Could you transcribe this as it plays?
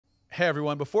Hey,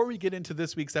 everyone. Before we get into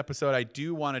this week's episode, I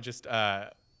do want to just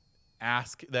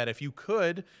ask that if you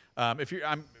could, if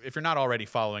you're not already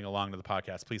following along to the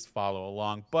podcast, please follow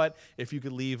along. But if you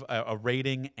could leave a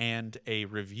rating and a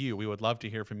review, we would love to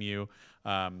hear from you.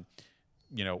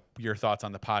 Your thoughts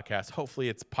on the podcast. Hopefully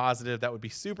it's positive. That would be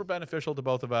super beneficial to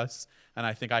both of us. And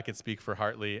I think I could speak for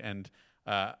Hartley and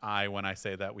when I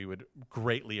say that, we would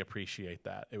greatly appreciate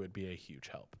that. It would be a huge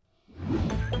help.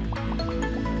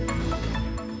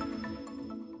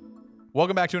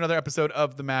 Welcome back to another episode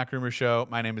of the MacRumors Show.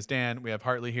 My name is Dan. We have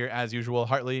Hartley here as usual.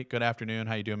 Hartley, good afternoon.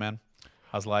 How you doing, man?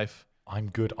 How's life? I'm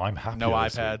good. I'm happy. No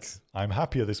iPads. Week. I'm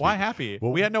happier this week. Why happy?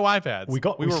 Well, we had no iPads.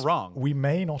 We were wrong. We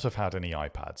may not have had any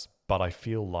iPads, but I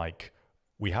feel like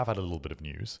we have had a little bit of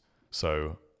news,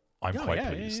 so I'm quite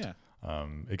pleased. Yeah.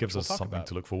 It gives us something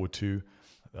to look forward to.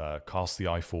 Cast the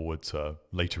eye forward to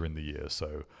later in the year, so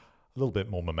a little bit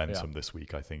more momentum this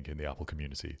week, I think, in the Apple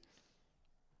community.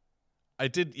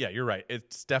 Yeah, you're right.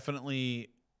 It's definitely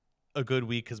a good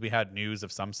week because we had news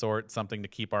of some sort, something to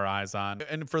keep our eyes on.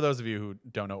 And for those of you who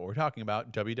don't know what we're talking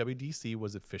about, WWDC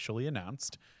was officially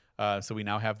announced. So we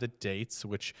now have the dates,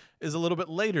 which is a little bit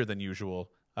later than usual.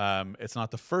 It's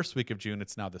not the first week of June.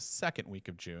 It's now the second week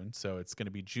of June. So it's going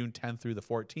to be June 10th through the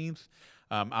 14th.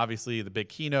 Obviously, the big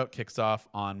keynote kicks off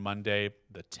on Monday,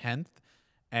 the 10th.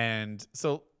 And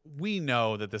so we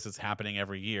know that this is happening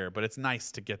every year, but it's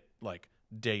nice to get like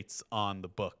dates on the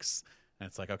books. And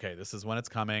it's like, okay, this is when it's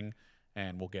coming.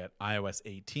 And we'll get iOS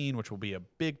 18, which will be a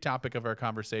big topic of our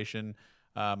conversation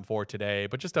for today,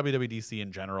 but just WWDC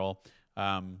in general.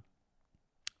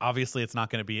 Obviously, it's not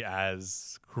going to be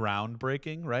as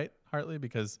groundbreaking, right, Hartley?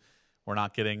 Because we're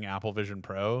not getting Apple Vision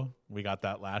Pro. We got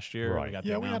that last year. Right. We got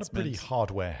we had a pretty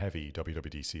hardware-heavy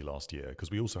WWDC last year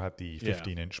because we also had the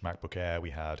 15-inch MacBook Air.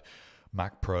 We had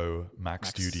Mac Pro, Mac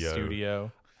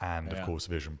Studio. And, of course,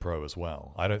 Vision Pro as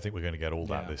well. I don't think we're going to get all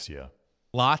that this year.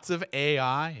 Lots of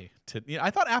AI. I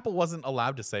thought Apple wasn't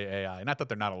allowed to say AI. Not that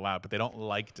they're not allowed, but they don't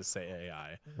like to say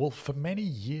AI. Well, for many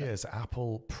years,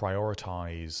 Apple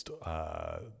prioritized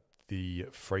the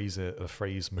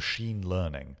phrase machine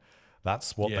learning.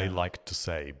 That's what they like to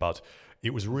say. But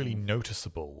it was really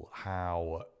noticeable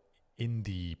how in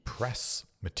the press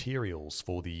materials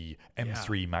for the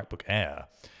M3 MacBook Air,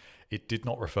 it did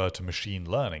not refer to machine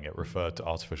learning. It referred to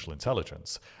artificial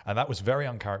intelligence. And that was very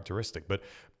uncharacteristic. But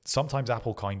sometimes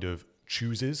Apple kind of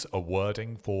chooses a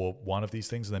wording for one of these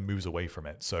things and then moves away from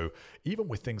it. So even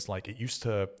with things like it used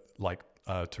to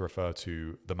to refer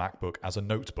to the MacBook as a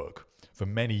notebook for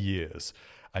many years.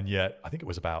 And yet, I think it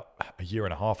was about a year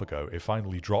and a half ago, it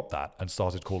finally dropped that and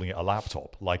started calling it a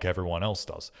laptop like everyone else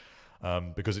does.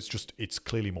 Because it's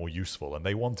clearly more useful. And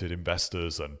they wanted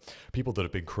investors and people that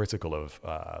have been critical of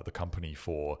the company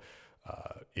for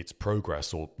its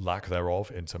progress or lack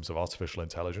thereof in terms of artificial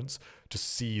intelligence to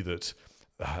see that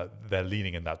they're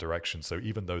leaning in that direction. So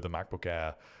even though the MacBook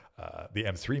Air, the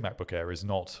M3 MacBook Air is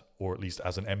not, or at least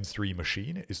as an M3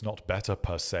 machine, is not better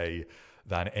per se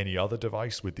than any other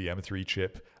device with the M3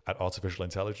 chip at artificial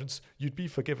intelligence, you'd be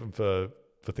forgiven for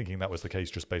thinking that was the case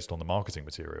just based on the marketing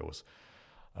materials.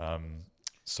 They've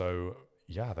sort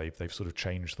of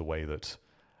changed the way that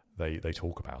they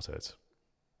talk about it.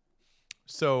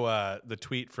 So the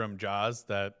tweet from Jaws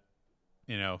that,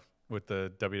 with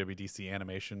the WWDC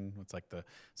animation, it's like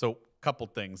couple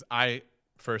things. I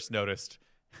first noticed,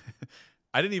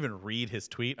 I didn't even read his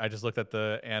tweet. I just looked at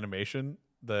the animation,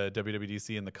 the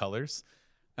WWDC and the colors.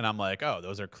 And I'm like, oh,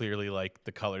 those are clearly like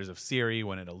the colors of Siri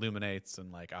when it illuminates.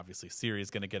 And like, obviously Siri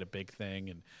is going to get a big thing.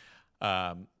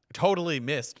 And, totally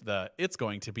missed it's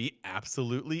going to be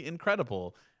absolutely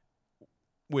incredible,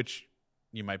 which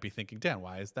you might be thinking, Dan,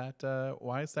 why is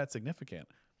that significant?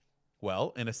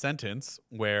 Well, in a sentence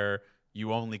where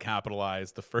you only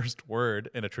capitalize the first word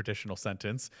in a traditional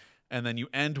sentence, and then you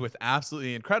end with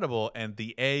absolutely incredible, and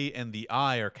the A and the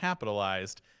I are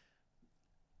capitalized,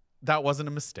 that wasn't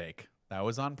a mistake. That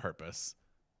was on purpose.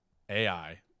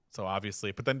 AI. So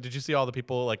obviously, but then did you see all the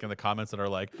people like in the comments that are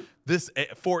like, this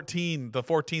 14, the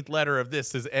 14th letter of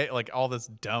this is A, like all this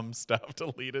dumb stuff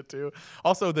to lead it to.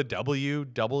 Also, the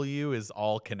W is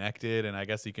all connected. And I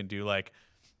guess you can do like,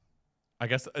 I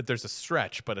guess there's a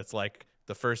stretch, but it's like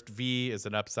the first V is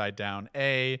an upside down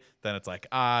A, then it's like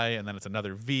I, and then it's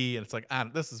another V. And it's like,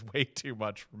 this is way too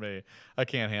much for me. I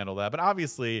can't handle that. But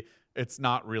obviously, it's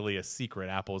not really a secret.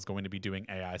 Apple is going to be doing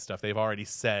AI stuff. They've already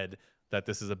said that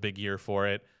this is a big year for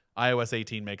it. iOS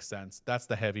 18 makes sense. That's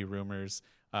the heavy rumors.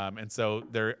 And so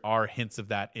there are hints of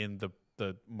that in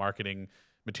the marketing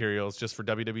materials just for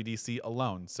WWDC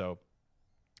alone. So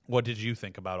what did you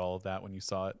think about all of that when you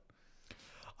saw it?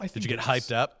 Did you get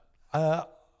hyped up?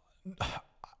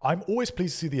 I'm always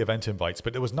pleased to see the event invites,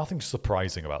 but there was nothing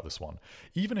surprising about this one.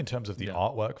 Even in terms of the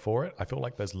artwork for it, I feel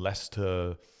like there's less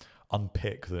to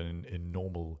unpick than in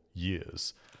normal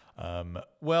years.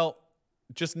 Well,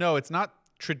 just know it's not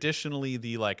traditionally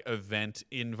the like event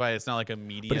invite. It's not like a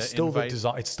media but it's still invite. the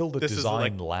design. It's still the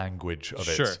design language of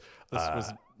it. Sure, this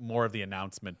was more of the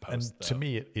announcement post. And to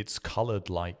me, it's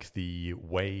colored like the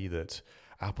way that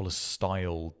Apple has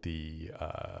styled the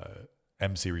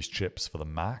M series chips for the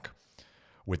Mac,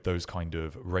 with those kind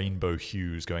of rainbow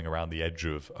hues going around the edge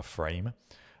of a frame.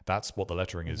 That's what the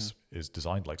lettering is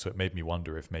designed like. So it made me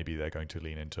wonder if maybe they're going to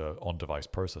lean into on-device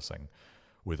processing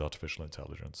with artificial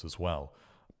intelligence as well.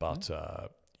 But,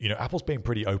 Apple's being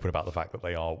pretty open about the fact that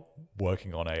they are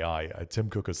working on AI. Tim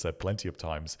Cook has said plenty of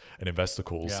times in investor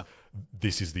calls,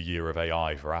 this is the year of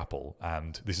AI for Apple,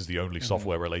 and this is the only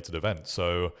software-related event.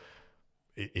 So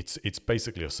it's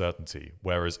basically a certainty.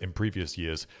 Whereas in previous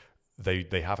years,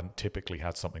 they haven't typically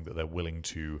had something that they're willing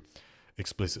to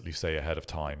explicitly say ahead of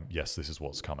time, yes, this is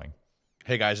what's coming.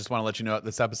 Hey guys, just want to let you know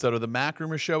this episode of the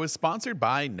MacRumors Show is sponsored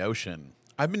by Notion.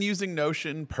 I've been using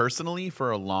Notion personally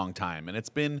for a long time, and it's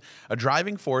been a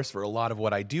driving force for a lot of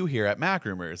what I do here at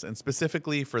MacRumors, and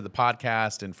specifically for the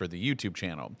podcast and for the YouTube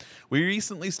channel. We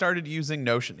recently started using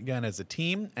Notion again as a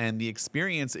team, and the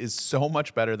experience is so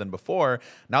much better than before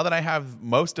now that I have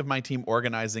most of my team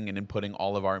organizing and inputting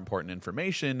all of our important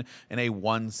information in a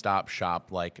one-stop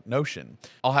shop like Notion.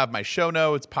 I'll have my show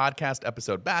notes, podcast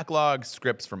episode backlog,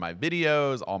 scripts for my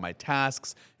videos, all my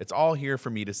tasks. It's all here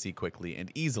for me to see quickly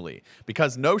and easily,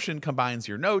 because Notion combines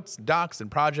your notes, docs,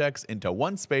 and projects into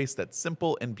one space that's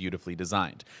simple and beautifully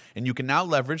designed. And you can now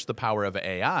leverage the power of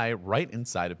AI right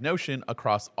inside of Notion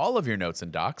across all of your notes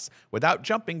and docs without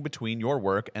jumping between your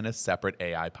work and a separate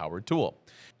AI-powered tool.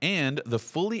 And the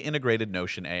fully integrated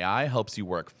Notion AI helps you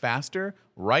work faster,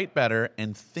 write better,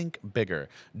 and think bigger,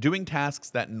 doing tasks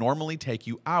that normally take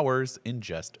you hours in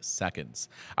just seconds.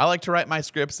 I like to write my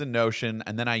scripts in Notion,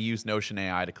 and then I use Notion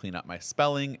AI to clean up my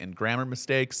spelling and grammar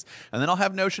mistakes, and then I'll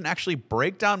have Notion actually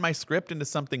break down my script into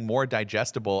something more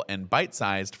digestible and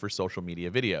bite-sized for social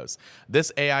media videos.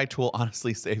 This AI tool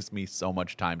honestly saves me so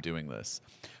much time doing this.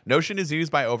 Notion is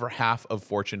used by over half of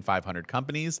Fortune 500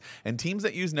 companies, and teams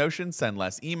that use Notion send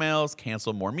less emails,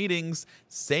 cancel more meetings,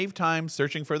 save time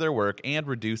searching for their work, and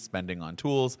reduce spending on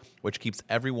tools, which keeps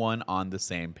everyone on the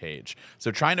same page.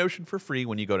 So try Notion for free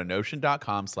when you go to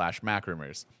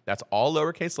notion.com/macrumors. That's all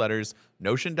lowercase letters,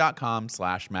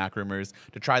 notion.com/macrumors,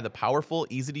 to try the powerful,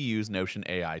 easy-to-use Notion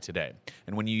AI today.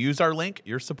 And when you use our link,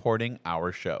 you're supporting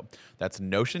our show. That's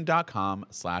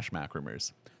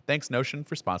notion.com/macrumors. Thanks, Notion,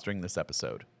 for sponsoring this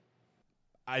episode.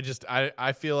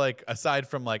 I feel like, aside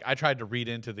from like, I tried to read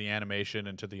into the animation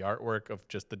and to the artwork of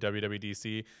just the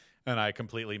WWDC, and I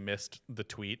completely missed the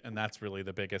tweet, and that's really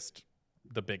the biggest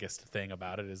thing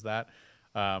about it is that.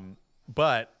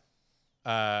 But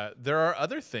there are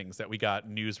other things that we got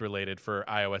news related for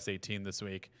iOS 18 this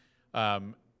week,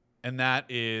 and that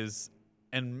is,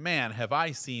 and man, have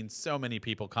I seen so many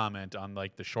people comment on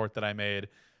like the short that I made.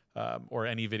 Or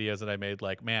any videos that I made,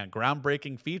 like, man,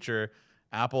 groundbreaking feature,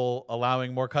 Apple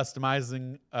allowing more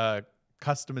customization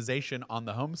on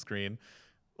the home screen.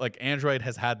 Like, Android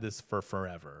has had this for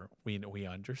forever. We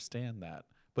understand that.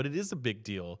 But it is a big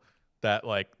deal that,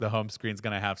 like, the home screen's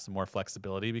going to have some more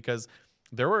flexibility, because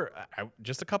there were,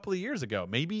 just a couple of years ago,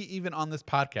 maybe even on this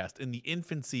podcast, in the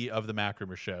infancy of the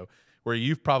MacRumors Show, where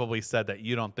you've probably said that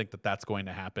you don't think that that's going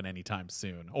to happen anytime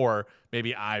soon. Or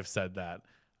maybe I've said that.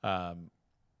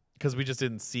 Because we just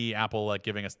didn't see Apple like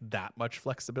giving us that much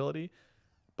flexibility.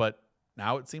 But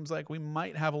now it seems like we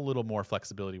might have a little more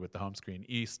flexibility with the home screen.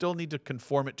 You still need to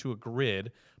conform it to a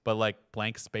grid, but like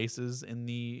blank spaces in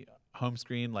the home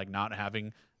screen, like not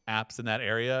having apps in that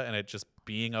area and it just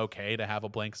being okay to have a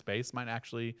blank space might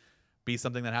actually be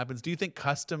something that happens. Do you think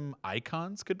custom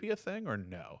icons could be a thing, or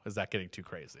no? Is that getting too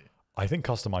crazy? I think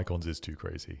custom icons is too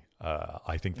crazy.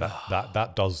 I think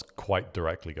that does quite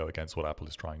directly go against what Apple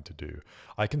is trying to do.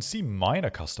 I can see minor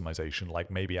customization,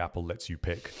 like maybe Apple lets you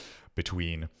pick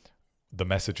between the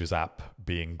Messages app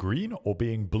being green or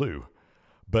being blue.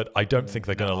 But I don't think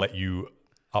they're going to let you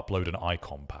upload an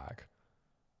icon pack.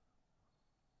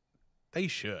 They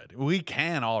should. We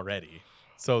can already.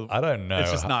 So I don't know.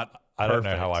 It's just not perfect. I don't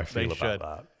know how I feel about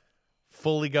that.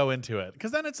 Fully go into it,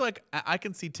 because then it's like I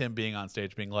can see Tim being on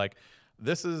stage being like,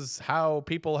 this is how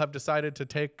people have decided to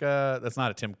take that's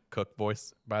not a Tim Cook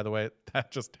voice, by the way,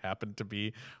 that just happened to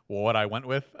be what I went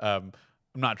with,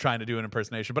 I'm not trying to do an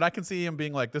impersonation, but I can see him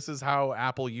being like, this is how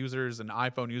Apple users and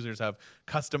iPhone users have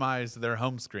customized their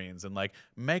home screens and like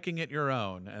making it your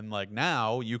own. And like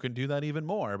now you can do that even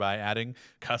more by adding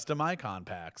custom icon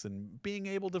packs and being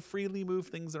able to freely move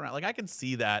things around. Like I can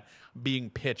see that being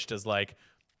pitched as like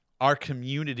our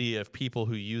community of people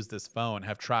who use this phone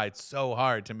have tried so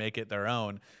hard to make it their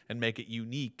own and make it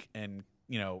unique and,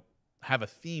 you know, have a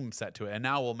theme set to it. And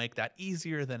now we'll make that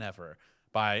easier than ever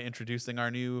by introducing our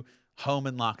new home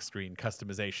and lock screen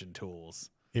customization tools.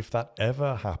 If that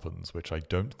ever happens, which I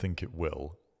don't think it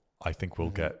will, I think we'll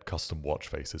get custom watch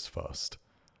faces first.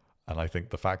 And I think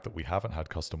the fact that we haven't had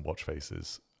custom watch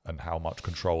faces and how much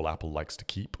control Apple likes to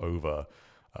keep over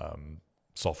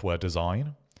software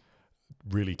design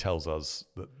really tells us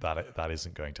that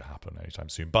isn't going to happen anytime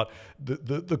soon. But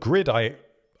the grid,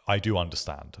 I do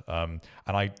understand. And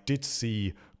I did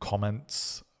see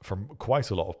comments from quite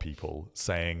a lot of people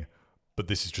saying, but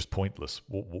this is just pointless.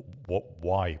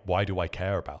 Why do I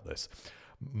care about this?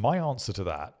 My answer to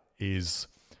that is,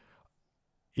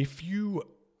 if you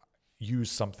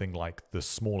use something like the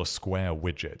smaller square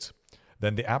widget,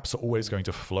 then the apps are always going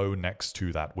to flow next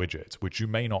to that widget, which you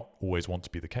may not always want to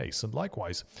be the case. And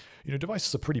likewise, you know,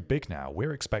 devices are pretty big now.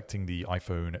 We're expecting the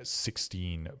iPhone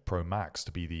 16 Pro Max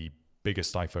to be the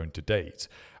biggest iPhone to date.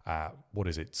 What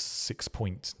is it,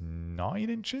 6.9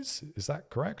 inches? Is that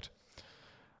correct?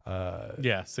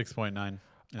 Yeah, 6.9 and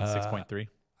 6.3.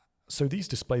 So these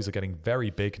displays are getting very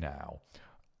big now.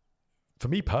 For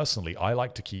me personally, I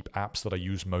like to keep apps that I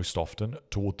use most often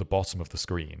toward the bottom of the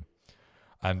screen.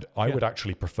 And I would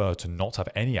actually prefer to not have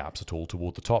any apps at all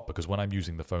toward the top, because when I'm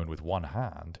using the phone with one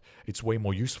hand, it's way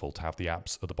more useful to have the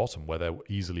apps at the bottom where they're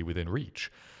easily within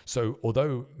reach. So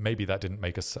although maybe that didn't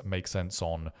make sense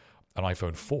on an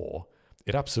iPhone 4,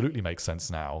 it absolutely makes sense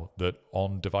now that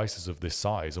on devices of this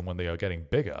size and when they are getting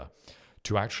bigger,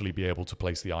 to actually be able to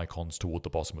place the icons toward the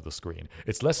bottom of the screen.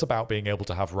 It's less about being able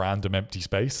to have random empty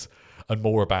space and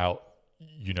more about,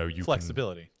 you know,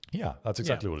 flexibility. Yeah, that's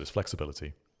exactly what it is,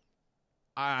 flexibility.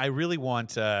 I really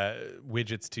want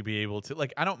widgets to be able to,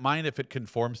 like, I don't mind if it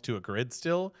conforms to a grid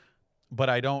still, but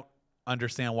I don't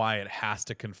understand why it has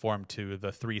to conform to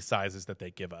the 3 sizes that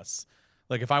they give us.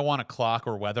 Like, if I want a clock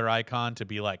or weather icon to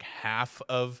be like half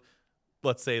of,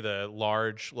 let's say, the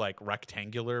large, like,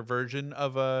 rectangular version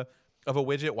of a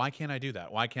widget, why can't I do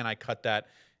that? Why can't I cut that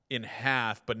in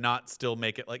half but not still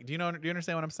make it like, do you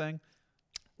understand what I'm saying?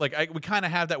 Like, we kind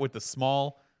of have that with the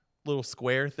small little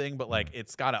square thing, but like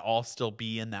it's got to all still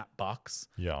be in that box.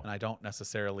 Yeah. And I don't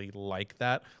necessarily like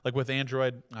that. Like with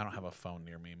Android, I don't have a phone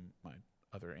near me. My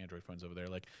other Android phone's over there.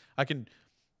 Like I can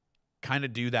kind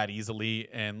of do that easily.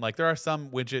 And like there are some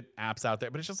widget apps out there,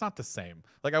 but it's just not the same.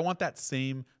 Like I want that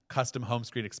same custom home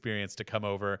screen experience to come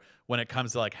over when it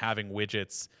comes to like having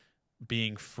widgets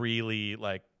being freely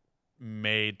like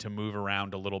made to move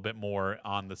around a little bit more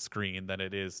on the screen than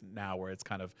it is now, where it's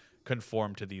kind of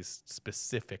conformed to these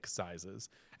specific sizes.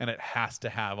 And it has to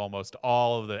have, almost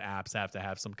all of the apps have to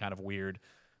have some kind of weird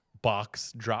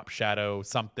box, drop shadow,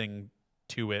 something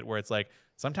to it, where it's like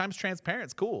sometimes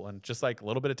transparent's cool and just like a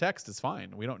little bit of text is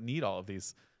fine. We don't need all of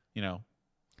these, you know.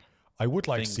 I would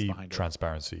like to see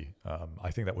transparency.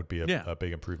 I think that would be a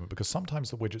big improvement, because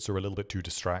sometimes the widgets are a little bit too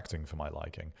distracting for my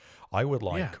liking. I would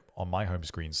like on my home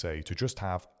screen, say, to just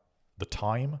have the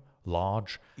time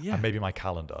large and maybe my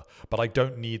calendar, but I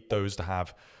don't need those to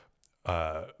have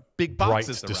big bright,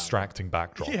 boxes distracting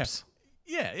backdrops.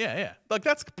 Yeah. Like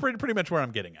that's pretty much where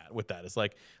I'm getting at with that. It's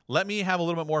like, let me have a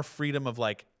little bit more freedom of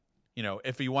like, you know,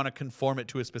 if you want to conform it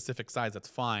to a specific size, that's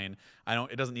fine.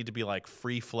 It doesn't need to be like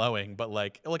free flowing, but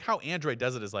like how Android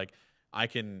does it is like I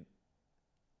can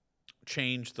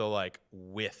change the like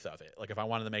width of it. Like if I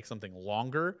wanted to make something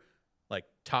longer, like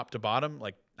top to bottom,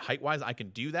 like height wise, I can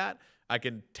do that. I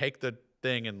can take the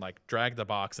thing and like drag the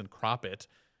box and crop it,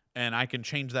 and I can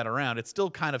change that around. It still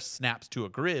kind of snaps to a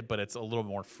grid, but it's a little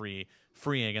more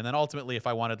freeing. And then ultimately, if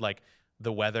I wanted like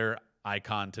the weather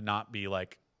icon to not be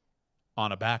like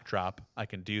on a backdrop, I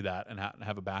can do that and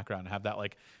have a background and have that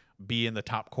like be in the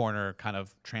top corner, kind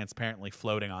of transparently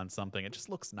floating on something. It just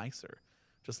looks nicer,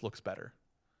 just looks better.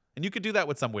 And you could do that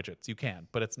with some widgets, you can,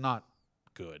 but it's not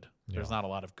good. There's not a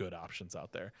lot of good options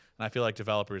out there. And I feel like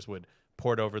developers would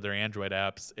port over their Android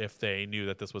apps if they knew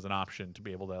that this was an option to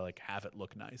be able to like have it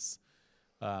look nice.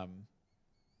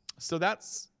 So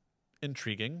that's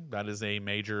intriguing. That is a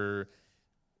major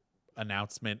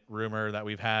announcement rumor that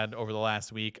we've had over the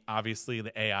last week. Obviously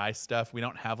the AI stuff, we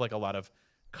don't have like a lot of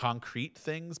concrete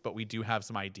things, but we do have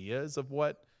some ideas of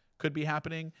what could be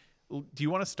happening. Do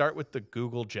you want to start with the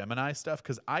Google Gemini stuff?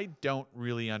 Because I don't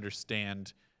really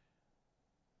understand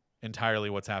entirely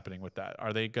what's happening with that.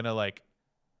 Are they gonna like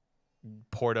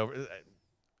port over?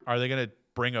 Are they going to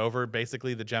bring over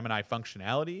basically the Gemini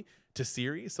functionality to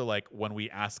Siri? So like when we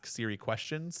ask Siri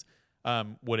questions,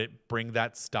 would it bring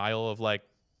that style of like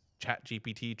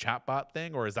ChatGPT chatbot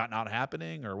thing, or is that not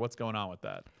happening, or what's going on with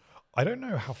that? I don't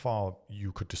know how far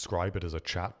you could describe it as a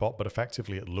chatbot, but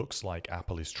effectively it looks like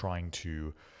Apple is trying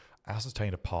to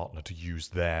ascertain a partner to use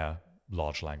their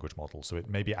large language model. So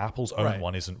maybe Apple's own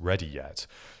one isn't ready yet.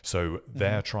 So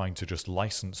they're trying to just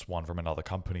license one from another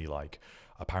company. Like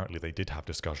apparently they did have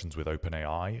discussions with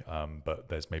OpenAI, but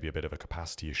there's maybe a bit of a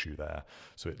capacity issue there.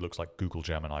 So it looks like Google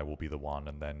Gemini will be the one,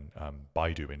 and then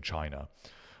Baidu in China.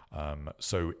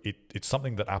 So it's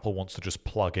something that Apple wants to just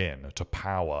plug in to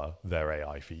power their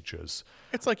AI features.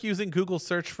 It's like using Google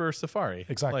search for Safari.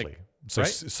 Exactly. Like,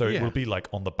 so it will be like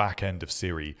on the back end of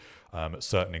Siri,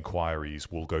 certain inquiries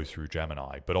will go through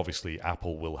Gemini, but obviously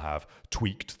Apple will have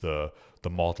tweaked the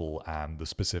model and the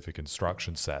specific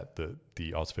instruction set that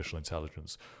the artificial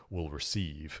intelligence will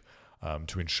receive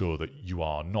to ensure that you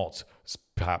are not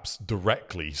perhaps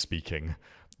directly speaking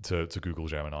to Google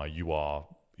Gemini.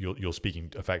 You're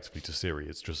speaking effectively to Siri.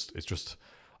 It's just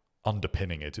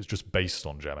underpinning it. It's just based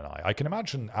on Gemini. I can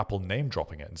imagine Apple name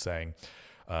dropping it and saying,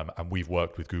 and we've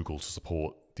worked with Google to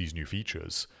support these new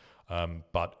features.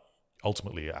 But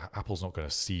ultimately, Apple's not going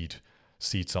to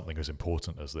seed something as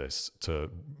important as this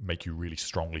to make you really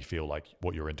strongly feel like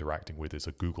what you're interacting with is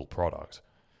a Google product.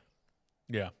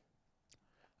 Yeah.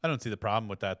 I don't see the problem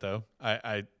with that, though.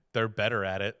 They're better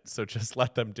at it, so just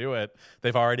let them do it.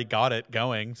 They've already got it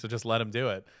going, so just let them do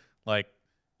it. Like,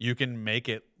 you can make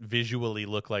it visually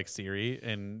look like Siri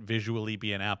and visually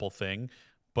be an Apple thing,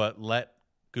 but let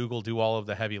Google do all of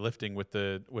the heavy lifting with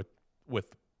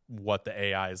what the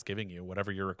AI is giving you,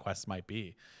 whatever your requests might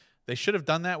be. They should have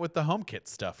done that with the HomeKit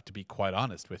stuff, to be quite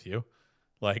honest with you.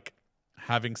 Like,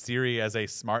 having Siri as a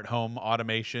smart home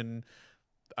automation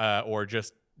or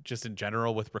just in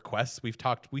general with requests.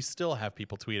 We still have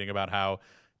people tweeting about how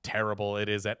terrible it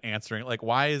is at answering. Like,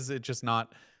 why is it just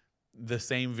not the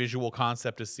same visual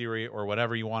concept as Siri or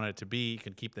whatever you want it to be? You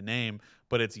can keep the name,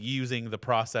 but it's using the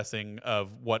processing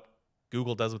of what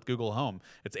Google does with Google Home.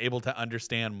 It's able to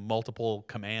understand multiple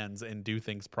commands and do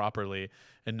things properly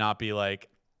and not be like,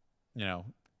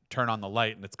 turn on the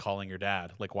light and it's calling your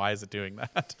dad. Like, why is it doing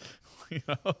that?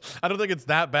 I don't think it's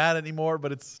that bad anymore,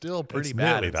 but it's still pretty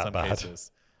bad in some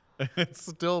cases. It's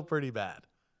still pretty bad.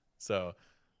 So,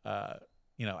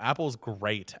 Apple's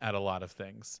great at a lot of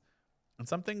things. And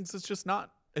some things it's just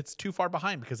not, it's too far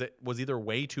behind because it was either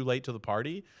way too late to the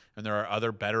party and there are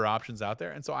other better options out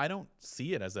there. And so I don't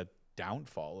see it as a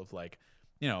downfall of like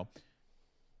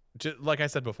I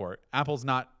said before, Apple's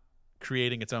not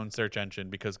creating its own search engine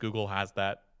because Google has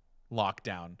that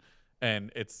lockdown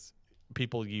and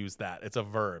people use that. It's a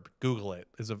verb. Google it.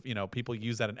 People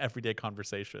use that in everyday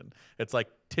conversation. It's like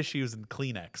tissues and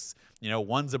Kleenex.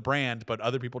 One's a brand, but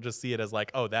other people just see it as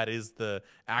like, oh, that is the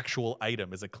actual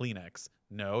item is a Kleenex.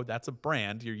 No, that's a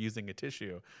brand. You're using a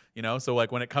tissue. So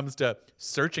like when it comes to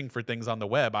searching for things on the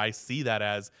web, I see that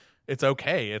as it's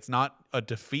okay. It's not a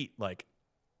defeat. Like,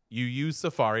 you use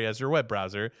Safari as your web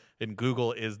browser, and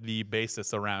Google is the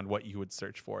basis around what you would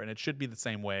search for. And it should be the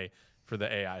same way for the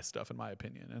AI stuff, in my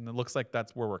opinion. And it looks like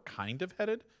that's where we're kind of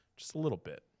headed, just a little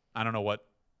bit. I don't know what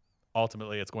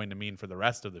ultimately it's going to mean for the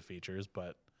rest of the features,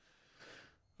 but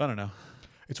I don't know.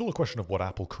 It's all a question of what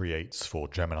Apple creates for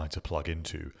Gemini to plug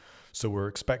into. So we're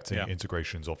expecting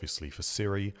integrations, obviously, for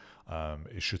Siri.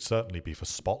 It should certainly be for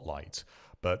Spotlight.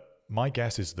 But my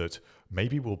guess is that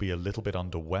maybe we'll be a little bit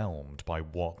underwhelmed by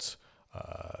what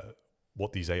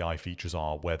these AI features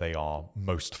are, where they are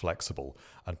most flexible,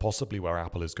 and possibly where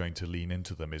Apple is going to lean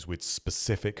into them is with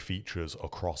specific features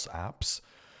across apps.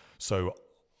 So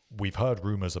we've heard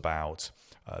rumors about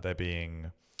there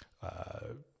being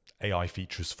AI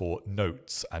features for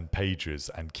Notes and Pages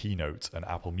and Keynote and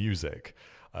Apple Music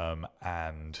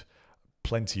and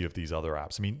plenty of these other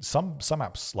apps. I mean, some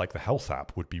apps like the Health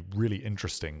app would be really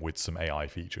interesting with some AI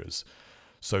features.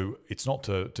 So it's not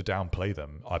to downplay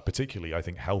them. Particularly, I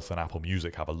think Health and Apple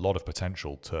Music have a lot of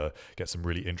potential to get some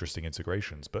really interesting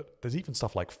integrations. But there's even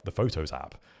stuff like the Photos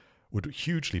app would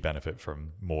hugely benefit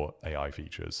from more AI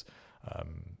features.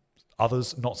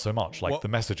 Others, not so much, like the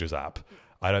Messages app.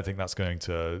 I don't think that's going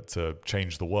to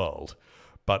change the world.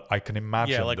 But I can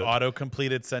imagine like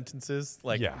auto-completed sentences,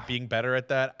 being better at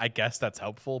that. I guess that's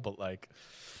helpful, but like...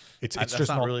 It's just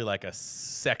not really like a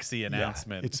sexy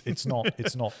announcement. Yeah,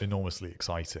 it's not enormously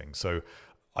exciting. So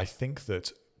I think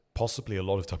that possibly a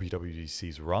lot of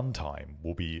WWDC's runtime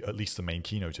will be, at least the main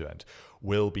keynote event,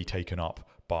 will be taken up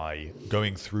by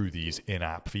going through these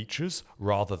in-app features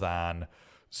rather than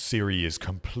Siri is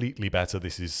completely better.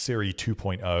 This is Siri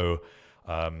 2.0.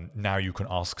 Now you can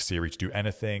ask Siri to do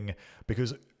anything,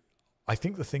 because I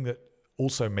think the thing that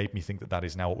also made me think that that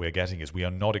is now what we're getting is we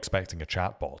are not expecting a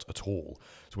chatbot at all.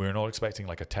 So we're not expecting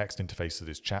like a text interface that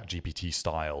is ChatGPT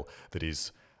style, that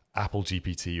is Apple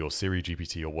GPT or Siri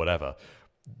GPT or whatever.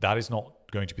 That is not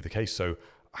going to be the case. So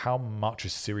how much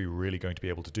is Siri really going to be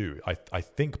able to do? I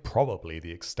think probably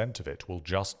the extent of it will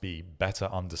just be better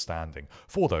understanding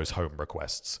for those home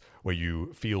requests where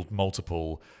you field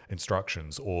multiple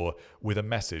instructions, or with a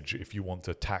message if you want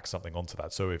to tack something onto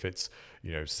that. So if it's,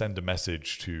 send a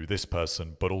message to this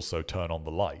person but also turn on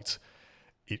the light,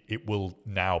 it will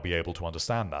now be able to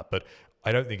understand that. But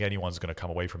I don't think anyone's going to come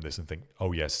away from this and think,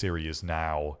 oh yeah, Siri is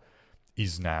now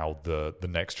the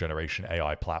next generation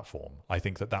AI platform. I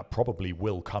think that probably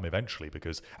will come eventually,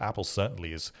 because Apple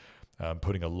certainly is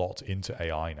putting a lot into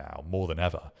AI now, more than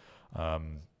ever.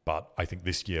 But I think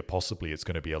this year possibly it's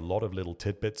going to be a lot of little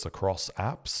tidbits across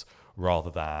apps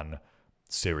rather than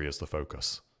Siri as the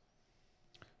focus.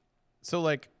 So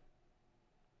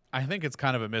I think it's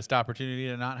kind of a missed opportunity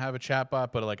to not have a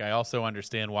chatbot, but I also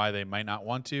understand why they might not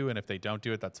want to, and if they don't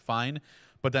do it, that's fine.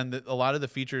 But then a lot of the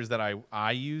features that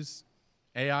I use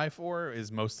AI for is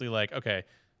mostly okay,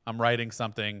 I'm writing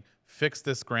something, fix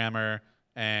this grammar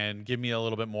and give me a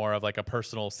little bit more of a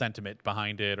personal sentiment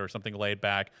behind it, or something laid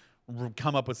back,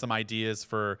 come up with some ideas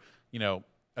for,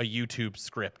 a YouTube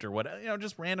script or what,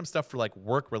 just random stuff for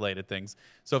work related things.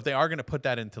 So if they are going to put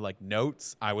that into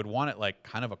notes, I would want it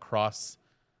kind of across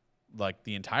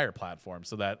the entire platform,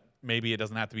 so that maybe it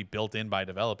doesn't have to be built in by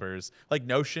developers.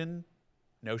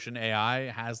 Notion AI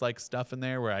has stuff in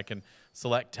there where I can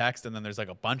select text, and then there's a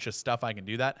bunch of stuff I can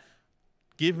do that.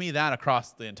 Give me that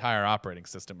across the entire operating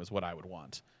system is what I would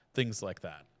want. Things like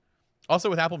that. Also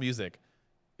with Apple Music,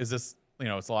 is this,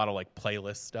 it's a lot of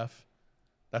playlist stuff.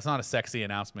 That's not a sexy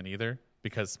announcement either,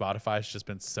 because Spotify's just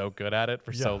been so good at it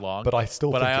for so long. But I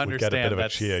still think it would get a bit of a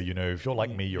cheer. If you're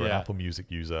like me, you're an Apple Music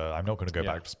user. I'm not going to go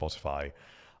back to Spotify.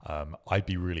 I'd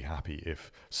be really happy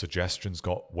if suggestions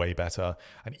got way better.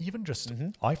 And even just,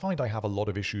 I find I have a lot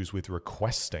of issues with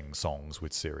requesting songs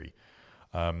with Siri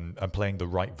and playing the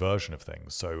right version of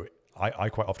things. So I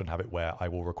quite often have it where I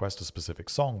will request a specific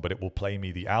song, but it will play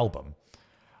me the album.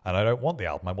 And I don't want the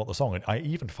album, I want the song. And I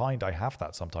even find I have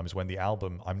that sometimes when the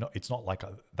album, it's not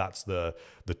that's the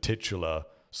titular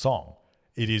song.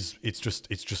 It's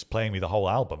just playing me the whole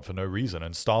album for no reason,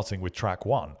 and starting with track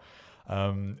 1.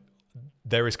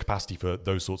 There is capacity for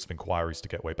those sorts of inquiries to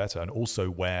get way better, and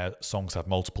also where songs have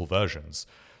multiple versions.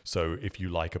 So if you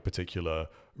like a particular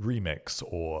remix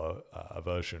or a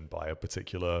version by a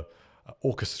particular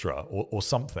orchestra or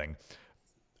something,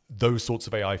 those sorts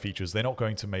of AI features, they're not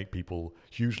going to make people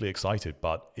hugely excited,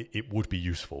 but it would be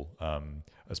useful,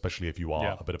 especially if you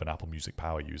are a bit of an Apple Music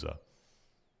power user.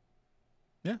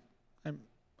 Yeah,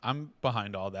 I'm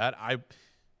behind all that.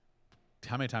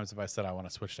 How many times have I said I want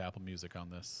to switch to Apple Music on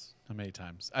this? How many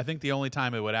times? I think the only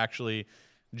time it would actually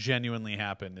genuinely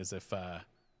happen is if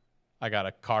I got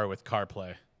a car with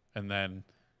CarPlay, and then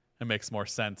it makes more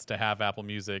sense to have Apple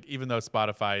Music. Even though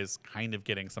Spotify is kind of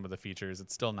getting some of the features,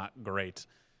 it's still not great,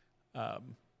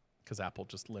 because Apple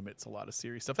just limits a lot of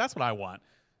Siri stuff. That's what I want.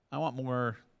 I want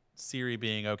more Siri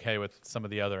being okay with some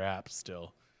of the other apps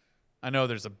still. I know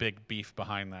there's a big beef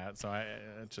behind that, so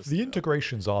the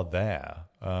integrations are there,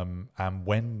 and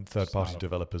when third-party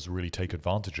developers really take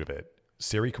advantage of it,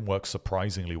 Siri can work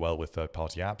surprisingly well with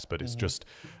third-party apps. But it's just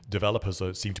developers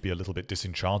seem to be a little bit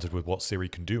disenchanted with what Siri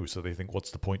can do, so they think, "What's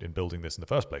the point in building this in the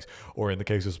first place?" Or in the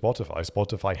case of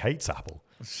Spotify hates Apple,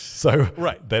 so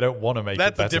they don't want to make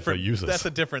it better for users. That's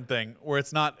a different thing, where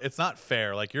it's not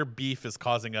fair. Your beef is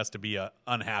causing us to be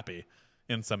unhappy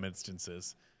in some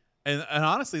instances. And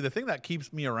honestly, the thing that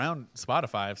keeps me around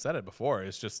Spotify, I've said it before,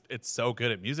 is just it's so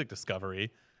good at music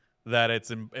discovery that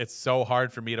it's so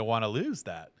hard for me to want to lose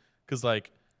that. Because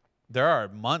there are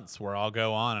months where I'll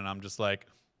go on and I'm just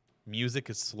music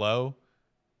is slow.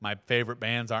 My favorite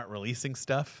bands aren't releasing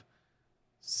stuff.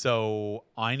 So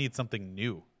I need something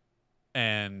new.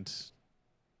 And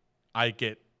I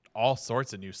get all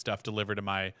sorts of new stuff delivered to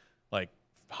my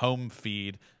home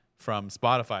feed from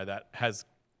Spotify that has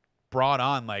brought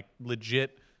on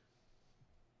legit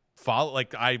follow.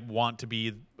 I want to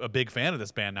be a big fan of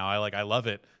this band now. I love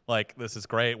it. This is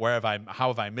great. How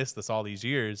have I missed this all these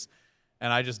years?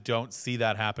 And I just don't see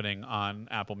that happening on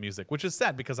Apple Music, which is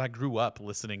sad, because I grew up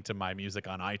listening to my music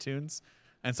on iTunes.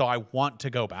 And so I want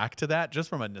to go back to that just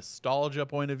from a nostalgia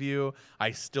point of view.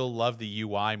 I still love the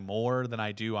UI more than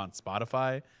I do on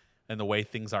Spotify and the way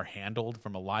things are handled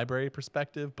from a library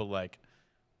perspective. But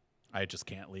I just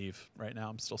can't leave right now.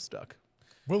 I'm still stuck.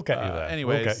 We'll get you there.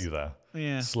 Anyways, we'll get you there.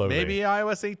 Yeah, slowly. Maybe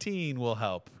iOS 18 will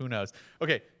help. Who knows?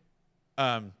 Okay.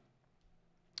 In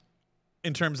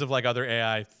terms of like other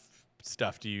AI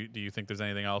stuff, do you think there's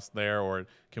anything else there, or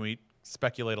can we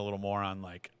speculate a little more on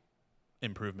like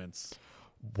improvements?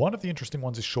 One of the interesting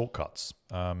ones is shortcuts.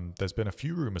 There's been a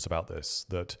few rumors about this,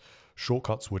 that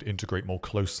shortcuts would integrate more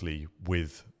closely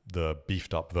with the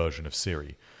beefed up version of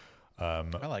Siri. I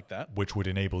like that. Which would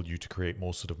enable you to create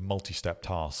more sort of multi-step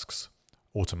tasks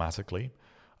automatically.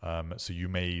 So you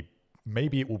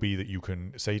maybe it will be that you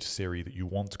can say to Siri that you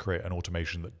want to create an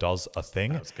automation that does a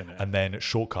thing, and then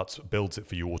Shortcuts builds it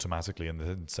for you automatically and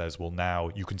then says, well, now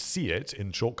you can see it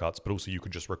in Shortcuts, but also you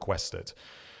can just request it.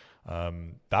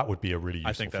 That would be a really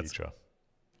useful feature.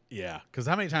 Yeah, because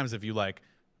how many times have you like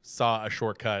saw a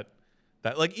shortcut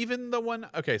that like even the one?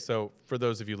 Okay, so for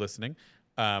those of you listening,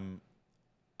 I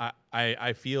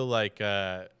feel like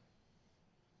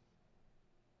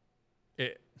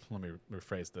let me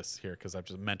rephrase this here because I'm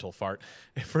just a mental fart.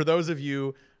 For those of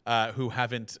you who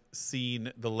haven't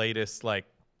seen the latest like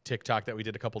TikTok that we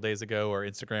did a couple days ago or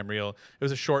Instagram reel, it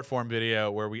was a short form video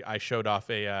where I showed off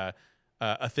a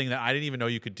thing that I didn't even know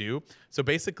you could do. So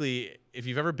basically, if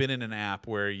you've ever been in an app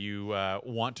where you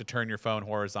want to turn your phone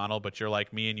horizontal, but you're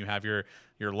like me and you have your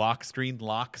lock screen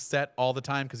lock set all the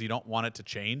time because you don't want it to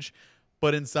change.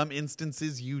 But in some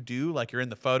instances you do, like you're in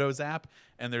the Photos app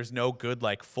and there's no good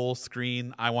like full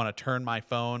screen, I want to turn my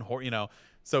phone,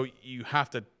 so you have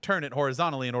to turn it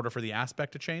horizontally in order for the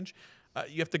aspect to change.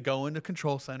 You have to go into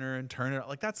Control Center and turn it.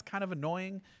 Like that's kind of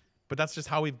annoying, but that's just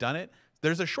how we've done it.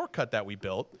 There's a shortcut that we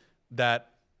built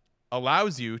that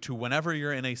allows you to, whenever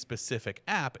you're in a specific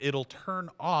app, it'll turn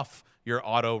off your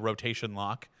auto rotation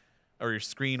lock or your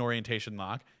screen orientation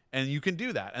lock. And you can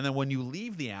do that. And then when you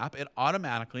leave the app, it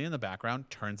automatically in the background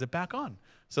turns it back on.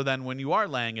 So then when you are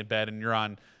laying in bed and you're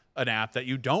on an app that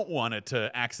you don't want it to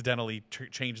accidentally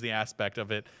change the aspect of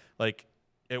it, like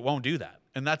it won't do that.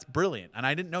 And that's brilliant. And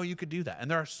I didn't know you could do that. And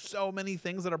there are so many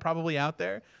things that are probably out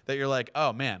there that you're like,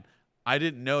 oh man, I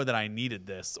didn't know that I needed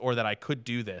this or that I could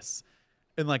do this.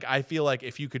 And like, I feel like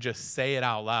if you could just say it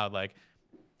out loud, like,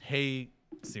 hey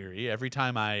Siri, every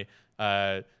time I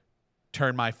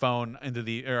turn my phone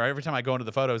or every time I go into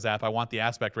the Photos app, I want the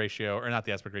aspect ratio, or not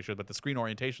the aspect ratio, but the screen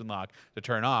orientation lock to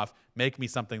turn off. Make me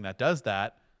something that does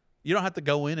that. You don't have to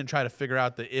go in and try to figure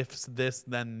out the ifs, this,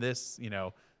 then this,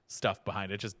 stuff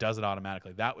behind it. It just does it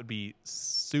automatically. That would be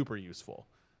super useful.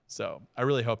 So I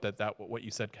really hope that what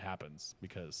you said happens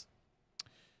because,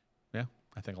 yeah,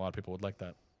 I think a lot of people would like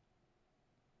that.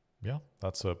 Yeah,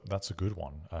 that's a good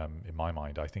one. In my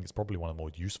mind, I think it's probably one of the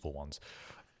more useful ones.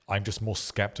 I'm just more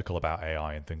skeptical about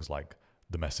AI and things like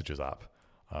the Messages app.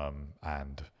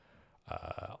 And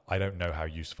I don't know how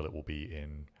useful it will be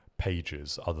in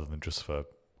Pages other than just for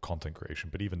content creation.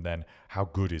 But even then, how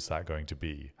good is that going to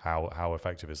be? How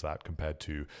effective is that compared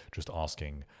to just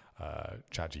asking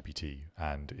ChatGPT?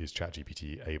 And is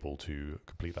ChatGPT able to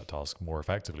complete that task more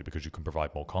effectively because you can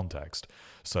provide more context?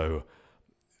 So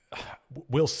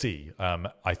we'll see.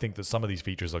 I think that some of these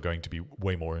features are going to be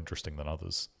way more interesting than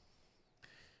others.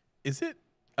 Is it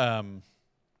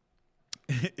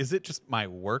just my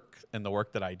work and the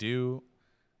work that I do,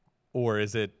 or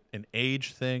is it an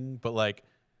age thing? But like,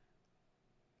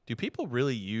 do people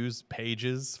really use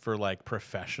Pages for like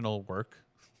professional work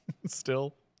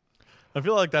still? I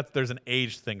feel like there's an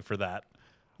age thing for that.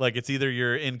 Like it's either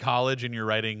you're in college and you're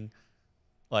writing,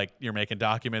 like you're making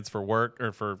documents for work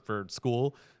or for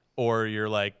school, or you're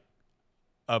like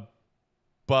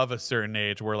above a certain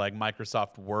age where like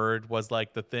Microsoft Word was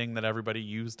like the thing that everybody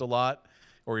used a lot,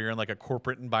 or you're in like a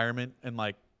corporate environment and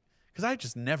like, because I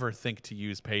just never think to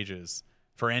use Pages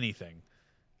for anything,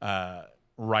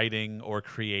 writing or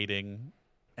creating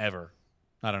ever.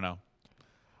 I don't know.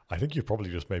 I think you've probably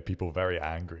just made people very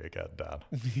angry again, Dan.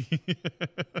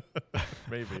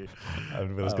 Maybe.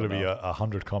 And there's going to be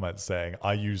 100 comments saying,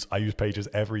 I use Pages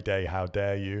every day. How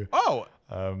dare you? Oh,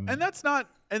 and that's not,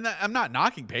 I'm not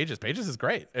knocking Pages. Pages is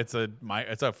great. It's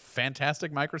a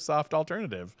fantastic Microsoft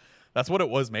alternative. That's what it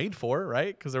was made for,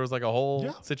 right? Because there was like a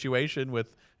whole situation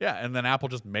with, and then Apple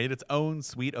just made its own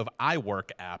suite of iWork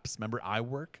apps. Remember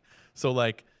iWork? So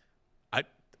like,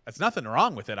 there's nothing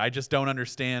wrong with it. I just don't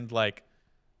understand like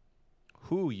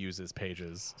who uses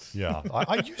Pages. Yeah,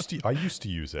 I used to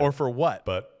use it, or for what?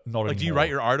 But not like. anymore. Do you write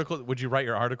your articles? Would you write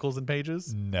your articles in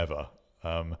Pages? Never.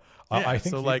 I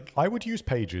think so I would use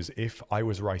Pages if I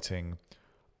was writing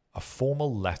a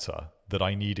formal letter that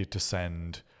I needed to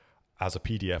send as a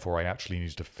PDF, or I actually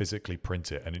needed to physically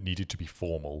print it and it needed to be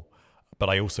formal. But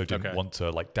I also didn't want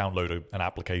to like download an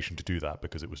application to do that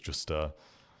because it was just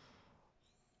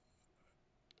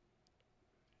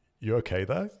You okay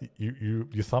there?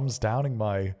 You thumbs downing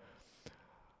my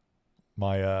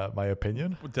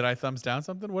opinion? Did I thumbs down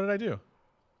something? What did I do?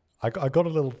 I got a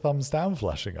little thumbs down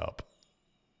flashing up.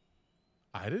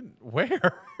 I didn't. Where?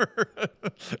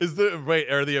 Wait,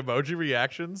 are the emoji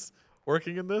reactions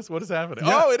working in this? What is happening?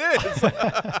 Yeah. Oh, it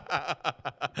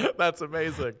is. That's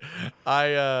amazing.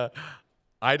 I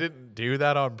didn't do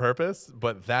that on purpose,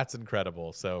 but that's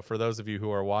incredible. So for those of you who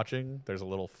are watching, there's a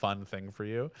little fun thing for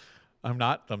you. I'm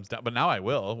not thumbs down, but now I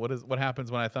will. What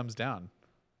happens when I thumbs down?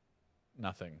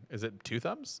 Nothing. Is it 2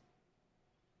 thumbs?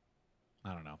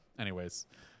 I don't know. Anyways,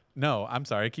 no, I'm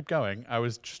sorry. Keep going. I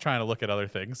was just trying to look at other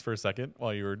things for a second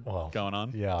while you were going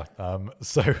on. Yeah.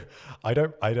 So I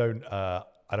don't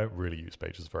really use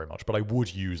Pages very much, but I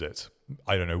would use it,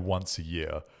 I don't know, once a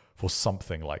year for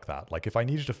something like that. Like if I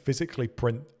needed to physically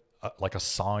print like a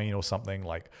sign or something,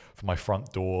 like for my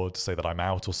front door to say that I'm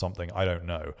out or something, I don't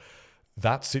know.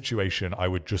 That situation, I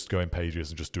would just go in Pages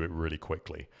and just do it really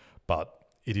quickly. But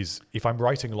it is, if I'm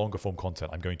writing longer form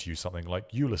content, I'm going to use something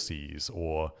like Ulysses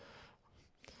or...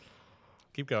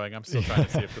 Keep going. I'm still trying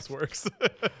to see if this works.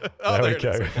 There we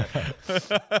go.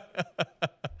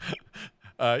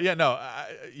 Okay.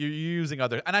 You're using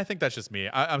other, and I think that's just me.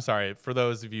 I'm sorry for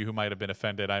those of you who might have been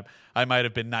offended. I might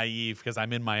have been naive because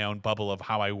I'm in my own bubble of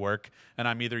how I work, and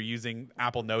I'm either using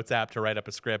Apple Notes app to write up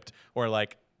a script, or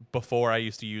like before I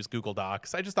used to use Google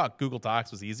Docs. I just thought Google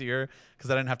Docs was easier because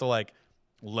I didn't have to like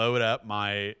load up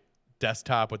my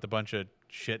desktop with a bunch of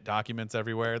shit documents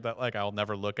everywhere that like I'll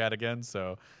never look at again.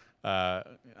 So I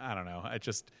don't know.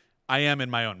 I am in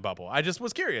my own bubble. I just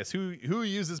was curious who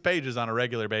uses Pages on a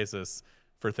regular basis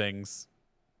for things.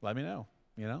 Let me know.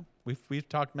 You know, we've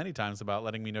talked many times about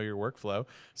letting me know your workflow.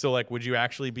 So like, would you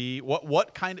actually be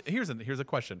what kind of, here's a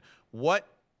question. What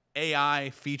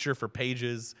AI feature for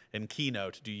Pages and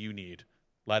Keynote do you need?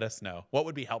 Let us know. What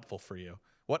would be helpful for you?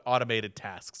 What automated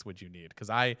tasks would you need? Because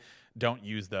I don't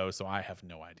use those, so I have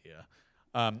no idea.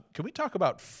 Can we talk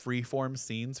about freeform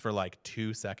scenes for like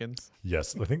 2 seconds?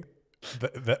 Yes, I think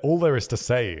all there is to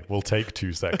say will take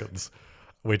 2 seconds,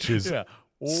 which is... Yeah.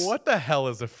 What the hell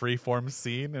is a freeform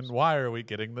scene, and why are we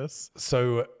getting this?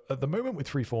 So at the moment with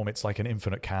Freeform, it's like an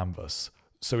infinite canvas.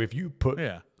 So if you put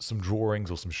some drawings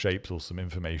or some shapes or some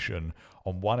information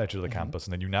on one edge of the campus,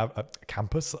 and then you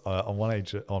on one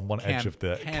edge of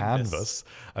the canvas,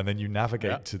 and then you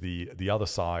navigate to the other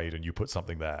side, and you put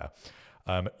something there.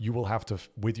 You will have to,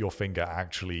 with your finger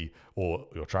actually, or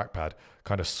your trackpad,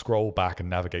 kind of scroll back and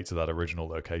navigate to that original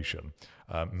location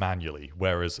manually.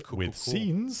 Whereas with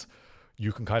scenes,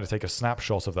 you can kind of take a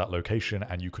snapshot of that location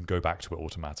and you can go back to it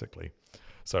automatically.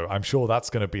 So I'm sure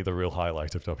that's going to be the real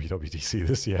highlight of WWDC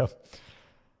this year.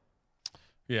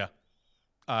 Yeah.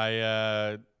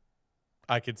 I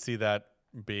could see that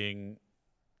being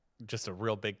just a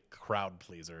real big crowd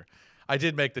pleaser. I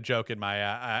did make the joke in my,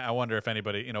 I wonder if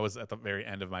anybody, it was at the very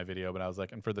end of my video, but I was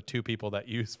like, and for the 2 people that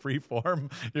use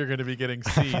Freeform, you're going to be getting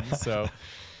scenes. So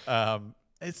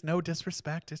it's no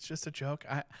disrespect. It's just a joke.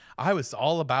 I was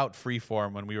all about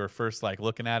Freeform when we were first like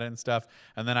looking at it and stuff.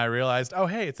 And then I realized, oh,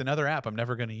 hey, it's another app I'm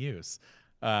never going to use.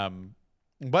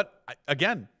 But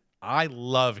again, I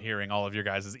love hearing all of your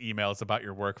guys' emails about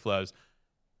your workflows.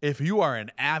 If you are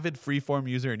an avid Freeform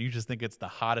user and you just think it's the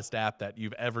hottest app that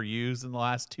you've ever used in the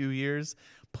last 2 years,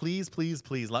 please, please,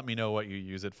 please let me know what you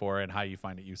use it for and how you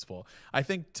find it useful. I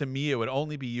think to me, it would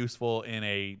only be useful in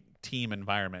a team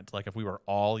environment. Like if we were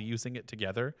all using it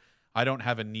together, I don't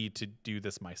have a need to do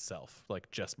this myself, like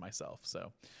just myself.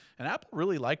 So, and Apple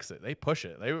really likes it. They push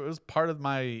it. It was part of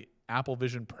my Apple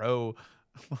Vision Pro,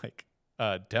 like,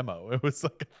 demo. It was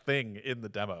like a thing in the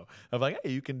demo of like,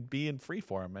 hey, you can be in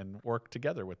Freeform and work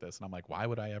together with this. And I'm like, why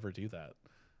would I ever do that?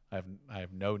 I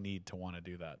have no need to want to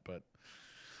do that. But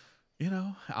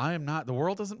I am not. The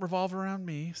world doesn't revolve around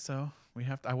me, so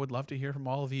I would love to hear from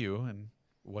all of you and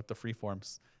what the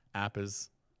Freeforms app is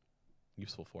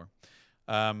useful for.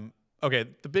 Okay,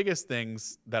 the biggest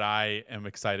things that I am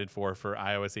excited for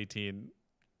iOS 18,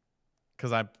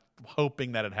 because I'm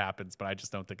hoping that it happens, but I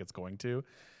just don't think it's going to.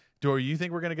 Do you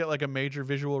think we're going to get like a major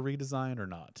visual redesign or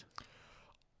not?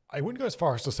 I wouldn't go as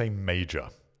far as to say major,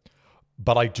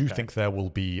 but I do think there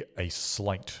will be a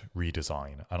slight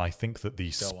redesign. And I think that the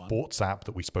sports app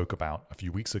that we spoke about a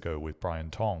few weeks ago with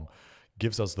Brian Tong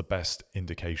gives us the best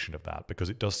indication of that, because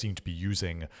it does seem to be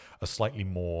using a slightly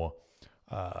more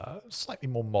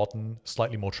modern,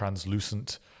 slightly more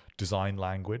translucent design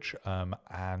language.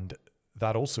 And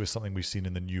that also is something we've seen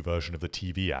in the new version of the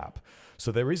TV app.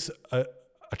 So there is a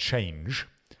change.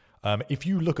 If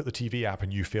you look at the TV app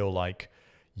and you feel like,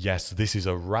 yes, this is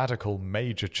a radical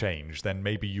major change, then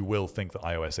maybe you will think that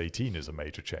iOS 18 is a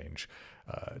major change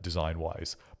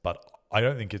design-wise. But I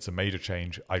don't think it's a major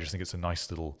change. I just think it's a nice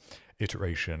little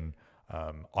iteration.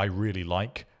 I really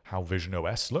like how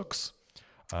visionOS looks.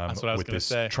 That's what I was with going to this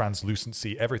say.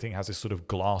 Translucency. Everything has this sort of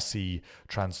glassy,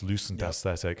 translucent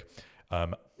aesthetic.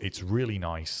 It's really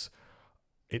nice.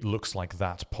 It looks like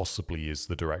that possibly is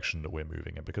the direction that we're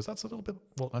moving in, because that's a little bit,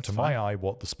 my eye,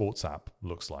 what the sports app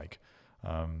looks like.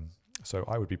 So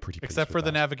I would be pretty pleased Except for with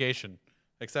the that. navigation.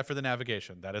 Except for the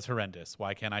navigation. That is horrendous.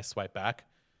 Why can't I swipe back?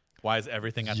 Why is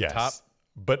everything at the top?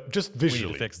 But just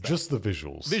visually, fix that. just the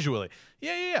visuals. Visually.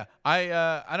 Yeah.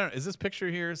 I don't know. Is this picture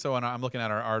here? So when I'm looking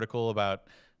at our article about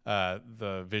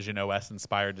the visionOS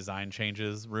inspired design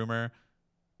changes rumor.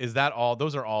 Is that all?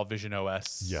 Those are all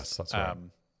visionOS. Yes, that's right.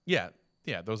 Yeah,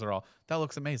 those are all. That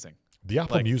looks amazing. The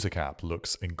Apple Music app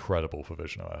looks incredible for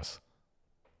visionOS.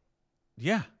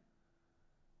 Yeah.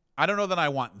 I don't know that I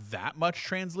want that much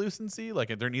translucency.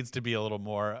 Like, there needs to be a little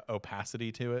more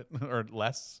opacity to it, or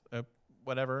less,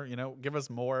 whatever, give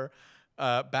us more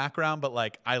background. But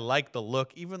like, I like the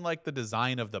look, even like the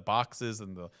design of the boxes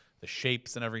and the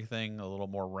shapes and everything, a little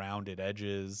more rounded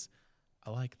edges. I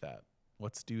like that.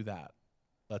 Let's do that.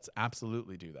 Let's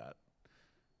absolutely do that.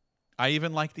 I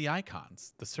even like the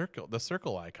icons, the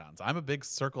circle icons. I'm a big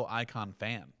circle icon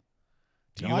fan.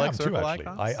 Do you like circle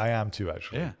icons? I am too,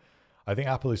 actually. Yeah. I think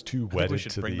Apple is too wedded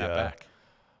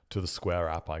to the square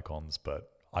app icons,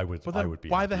 but I would be.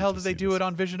 Why the hell did they do it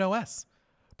on visionOS?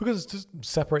 Because it's to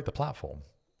separate the platform.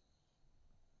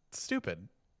 Stupid.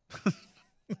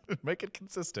 Make it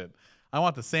consistent. I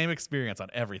want the same experience on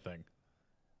everything.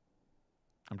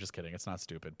 I'm just kidding. It's not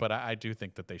stupid, but I do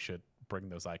think that they should bring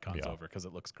those icons over because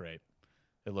it looks great.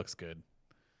 It looks good.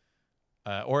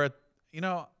 Do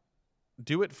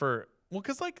it for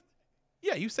because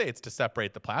you say it's to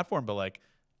separate the platform, but like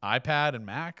iPad and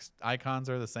Mac icons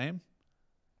are the same.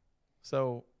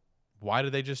 So why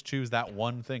did they just choose that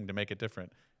one thing to make it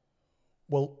different?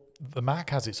 Well, the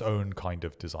Mac has its own kind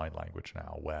of design language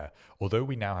now, where although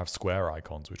we now have square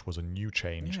icons, which was a new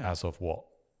change as of what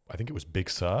I think it was Big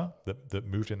Sur that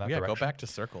moved in that direction. Yeah, go back to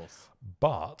circles.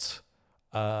 But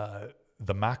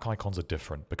the Mac icons are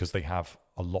different because they have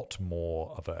a lot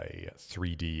more of a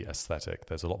 3D aesthetic.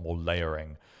 There's a lot more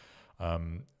layering.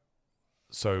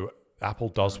 So Apple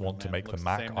does want to make the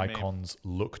Mac icons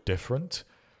look different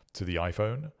to the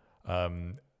iPhone.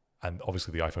 And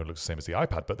obviously the iPhone looks the same as the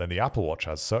iPad, but then the Apple Watch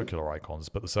has circular icons,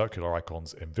 but the circular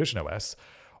icons in visionOS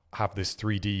have this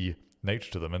 3D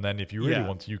nature to them. And then if you really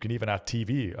want to, you can even add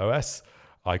tvOS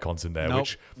icons in there,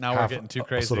 which now have we're getting too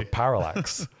crazy. A sort of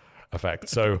parallax effect.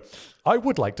 So I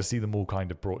would like to see them all kind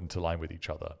of brought into line with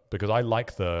each other, because I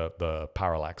like the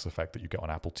parallax effect that you get on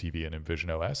Apple TV and in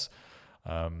visionOS.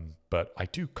 But I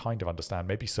do kind of understand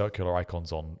maybe circular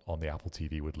icons on the Apple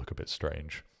TV would look a bit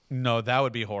strange. No, that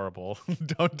would be horrible.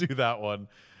 Don't do that one.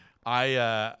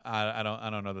 I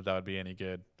don't know that would be any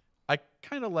good. I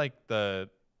kind of like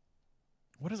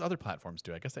what does other platforms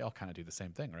do? I guess they all kind of do the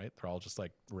same thing, right? They're all just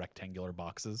like rectangular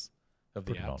boxes of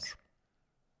the Pretty apps. much.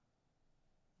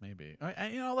 Maybe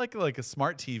like a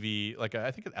smart TV, like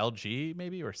I think LG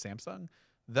maybe or Samsung.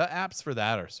 The apps for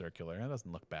that are circular. It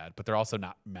doesn't look bad, but they're also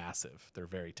not massive. They're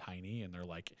very tiny and they're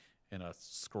like in a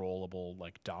scrollable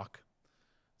like dock.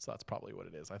 So that's probably what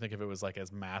it is. I think if it was like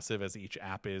as massive as each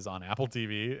app is on Apple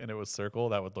TV and it was circle,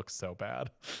 that would look so bad.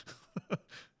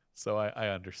 So I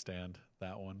understand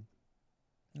that one.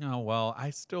 Oh, well, I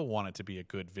still want it to be a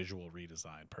good visual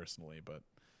redesign personally, but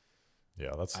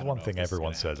yeah, that's the one thing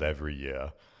everyone says every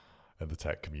year in the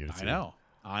tech community. I know.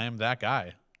 I am that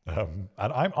guy. And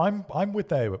I'm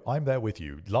there with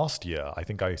you. Last year, I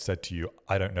think I said to you,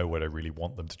 I don't know what I really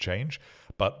want them to change,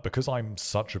 but because I'm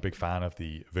such a big fan of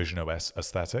the visionOS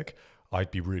aesthetic,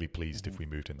 I'd be really pleased if we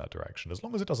moved in that direction. As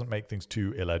long as it doesn't make things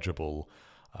too illegible,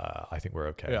 I think we're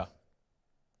okay. Yeah.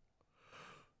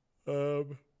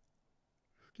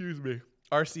 Excuse me.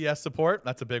 RCS support,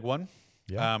 that's a big one.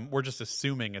 Yeah. We're just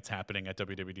assuming it's happening at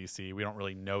WWDC. We don't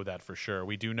really know that for sure.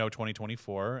 We do know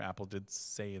 2024. Apple did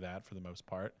say that for the most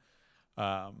part.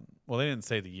 Well, they didn't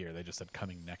say the year. They just said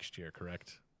coming next year,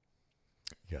 correct?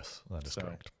 Yes, that is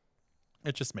correct.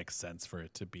 It just makes sense for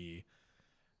it to be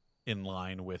in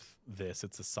line with this.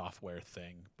 It's a software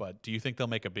thing. But do you think they'll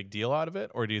make a big deal out of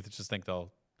it? Or do you just think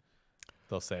they'll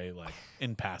say, like,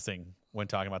 in passing when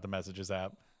talking about the Messages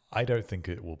app? I don't think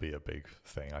it will be a big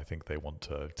thing. I think they want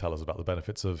to tell us about the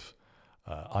benefits of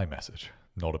iMessage,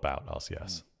 not about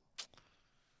RCS.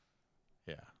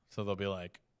 Yeah. So they'll be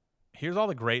like, here's all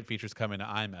the great features coming to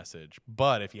iMessage,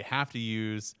 but if you have to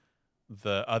use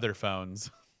the other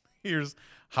phones, here's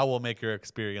how we'll make your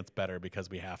experience better because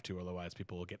we have to, otherwise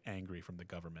people will get angry from the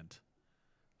government.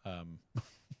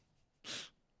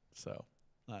 So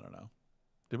I don't know.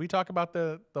 Did we talk about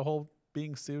the whole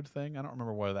being sued thing? I don't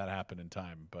remember where that happened in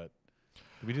time, but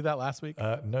did we do that last week?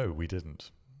 No, we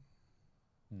didn't.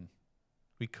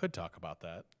 We could talk about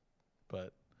that,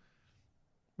 but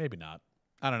maybe not.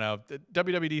 I don't know. The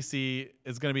WWDC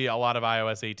is going to be a lot of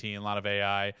iOS 18, a lot of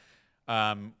AI.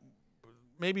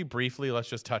 Maybe briefly, let's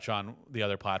just touch on the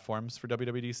other platforms for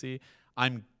WWDC.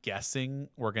 I'm guessing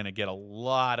we're going to get a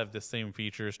lot of the same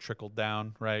features trickled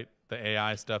down, right? The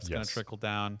AI stuff's going to trickle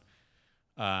down.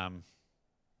 But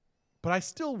I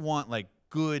still want like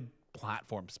good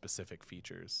platform-specific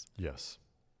features. Yes.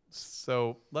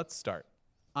 So let's start.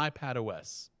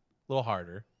 iPadOS, a little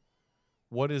harder.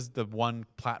 What is the one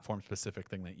platform-specific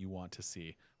thing that you want to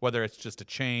see? Whether it's just a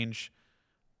change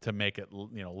to make it,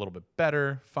 you know, a little bit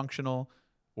better, functional,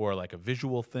 or like a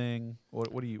visual thing.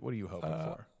 What are you hoping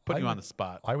for? Putting you on the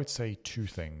spot. I would say two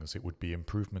things. It would be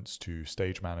improvements to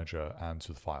Stage Manager and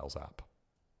to the Files app.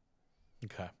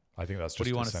 Okay. I think that's just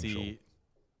essential.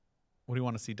 What do you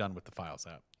want to see done with the Files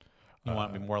app? You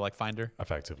want it to be more like Finder?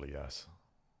 Effectively, yes.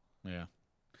 Yeah.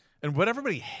 And what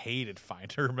everybody hated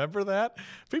Finder, remember that?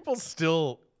 People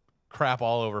still crap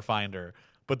all over Finder,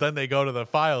 but then they go to the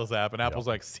Files app and Apple's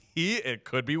like, see, it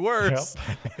could be worse.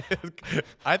 Yep.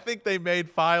 I think they made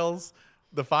the Files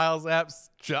apps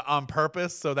on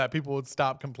purpose so that people would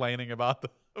stop complaining about the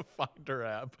Finder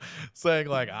app, saying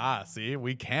like, see,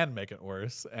 we can make it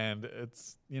worse. And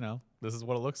it's, you know, this is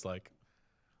what it looks like.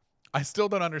 I still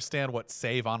don't understand what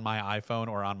save on my iPhone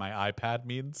or on my iPad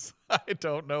means. I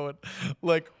don't know it.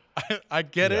 Like, I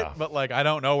get it, but like, I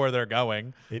don't know where they're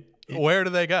going. Where do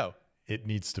they go? It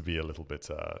needs to be a little bit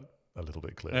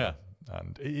clearer. Yeah.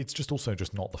 And it's just also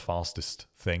just not the fastest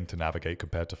thing to navigate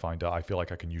compared to Finder. I feel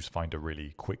like I can use Finder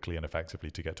really quickly and effectively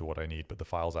to get to what I need, but the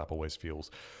Files app always feels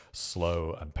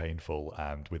slow and painful,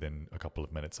 and within a couple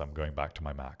of minutes, I'm going back to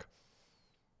my Mac.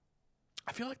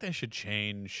 I feel like they should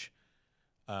change.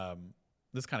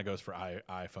 This kind of goes for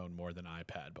iPhone more than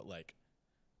iPad, but like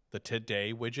the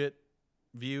Today widget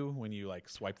view when you like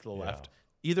swipe to the left,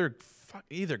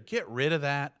 either get rid of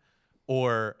that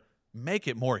or make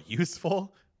it more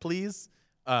useful, please.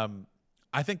 I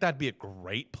think that'd be a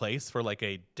great place for like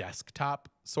a desktop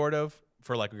sort of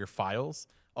for like your files,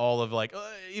 all of like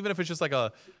even if it's just like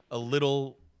a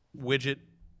little widget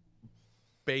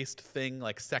based thing,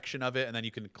 like section of it, and then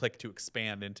you can click to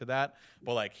expand into that.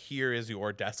 But like, here is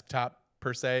your desktop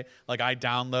per se. Like, I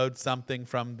download something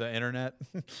from the internet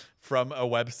from a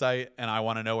website and I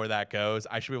want to know where that goes.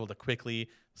 I should be able to quickly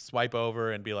swipe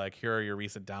over and be like, here are your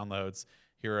recent downloads.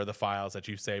 Here are the files that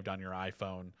you saved on your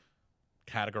iPhone,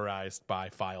 categorized by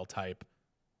file type.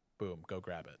 Boom, go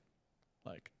grab it.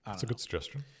 Like, that's a good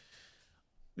suggestion.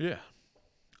 Yeah.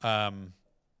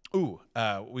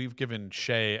 We've given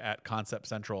Shay at Concept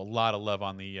Central a lot of love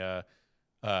on the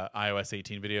iOS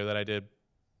 18 video that I did,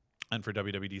 and for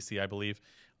WWDC, I believe.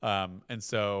 And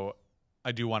so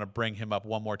I do want to bring him up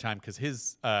one more time because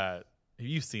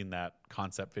you've seen that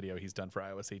concept video he's done for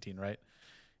iOS 18, right?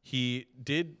 He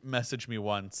did message me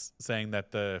once saying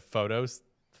that the photos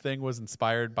thing was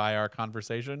inspired by our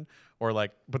conversation, or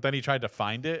like, but then he tried to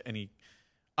find it, and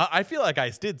I feel like I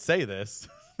did say this.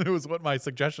 It was what my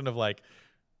suggestion of like,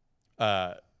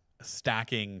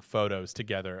 stacking photos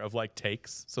together of like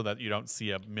takes so that you don't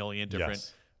see a million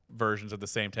different versions of the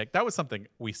same take. That was something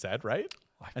we said, right?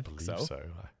 I believe so.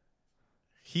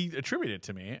 He attributed it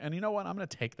to me, and you know what? I'm going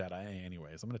to take that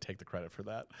anyways. I'm going to take the credit for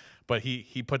that. But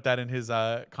he put that in his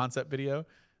concept video,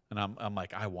 and I'm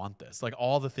like, I want this. Like,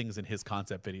 all the things in his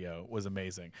concept video was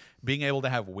amazing. Being able to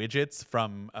have widgets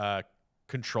from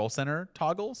control center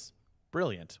toggles,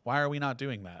 brilliant. Why are we not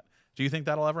doing that? Do you think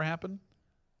that'll ever happen?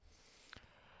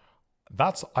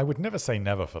 I would never say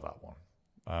never for that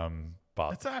one.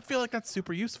 But I feel like that's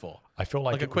super useful. I feel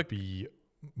like it would be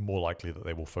more likely that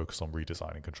they will focus on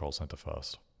redesigning Control Center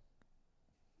first.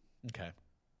 Okay.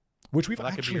 Which we've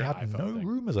actually had no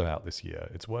rumors about this year.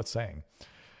 It's worth saying.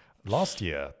 Last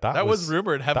year, that was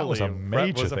rumored heavily. That was a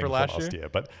major thing for last year.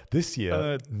 But this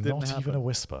year, not even a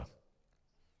whisper.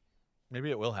 Maybe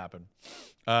it will happen.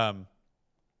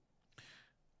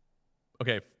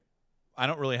 Okay. I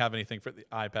don't really have anything for the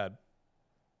iPad.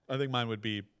 I think mine would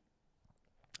be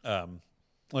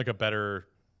like a better...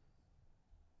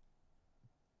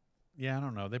 Yeah, I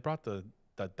don't know. They brought the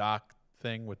dock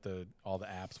thing with all the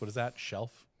apps. What is that?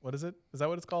 Shelf? What is it? Is that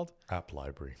what it's called? App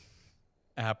library.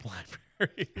 App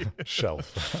library.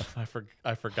 Shelf.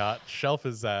 I forgot. Shelf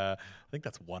is, I think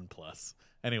that's OnePlus.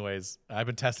 Anyways, I've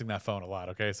been testing that phone a lot,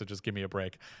 okay? So just give me a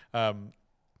break.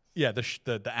 yeah,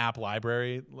 the app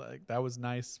library, like that was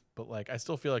nice, but like I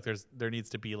still feel like there needs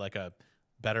to be like a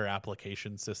better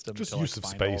application system. Just to, use like,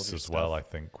 of find all space your as stuff. well, I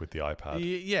think, with the iPad.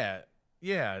 Yeah,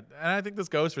 yeah, and I think this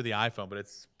goes for the iPhone, but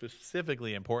it's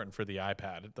specifically important for the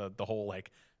iPad. The whole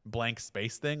like blank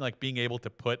space thing, like being able to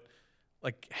put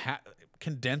like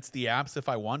condense the apps if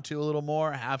I want to a little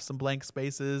more, have some blank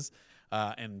spaces,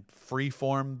 and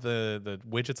freeform the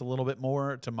widgets a little bit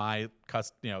more to my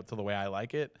to the way I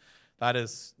like it.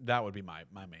 That would be my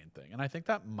main thing, and I think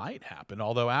that might happen.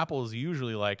 Although Apple is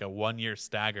usually like a 1 year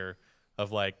stagger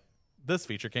of like this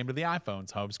feature came to the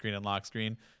iPhone's home screen and lock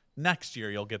screen. Next year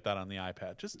you'll get that on the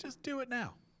iPad. Just do it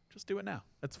now. Just do it now.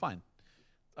 It's fine.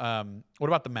 What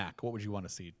about the Mac? What would you want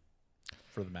to see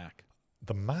for the Mac?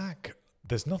 The Mac,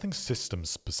 there's nothing system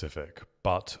specific,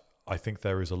 but I think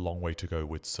there is a long way to go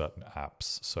with certain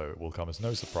apps. So it will come as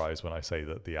no surprise when I say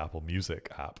that the Apple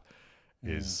Music app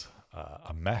is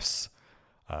a mess.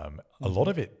 A lot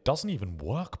of it doesn't even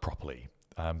work properly.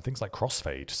 Things like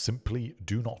crossfade simply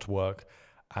do not work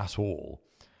at all.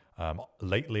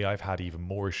 Lately, I've had even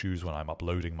more issues when I'm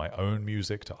uploading my own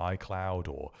music to iCloud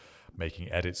or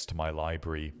making edits to my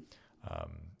library.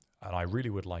 And I really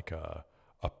would like a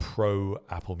pro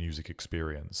Apple Music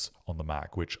experience on the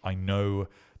Mac, which I know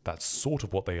that's sort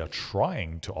of what they are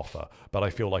trying to offer, but I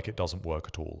feel like it doesn't work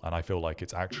at all. And I feel like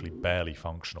it's actually barely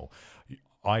functional.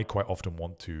 I quite often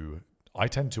I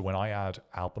tend to, when I add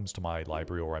albums to my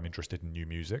library or I'm interested in new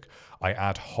music, I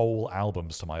add whole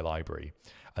albums to my library.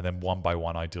 And then one by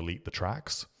one, I delete the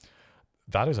tracks.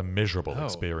 That is a miserable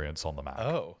experience on the Mac.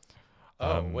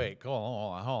 Wait,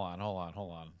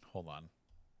 hold on.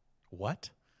 What?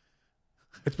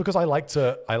 It's because I like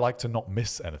to not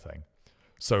miss anything.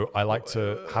 So I like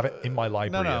to have it in my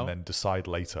library and then decide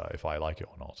later if I like it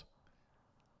or not.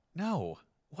 No.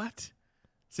 What?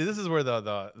 See, this is where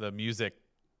the music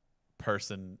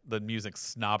person, the music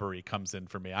snobbery comes in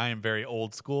for me. I am very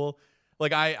old school.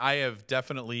 Like I have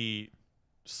definitely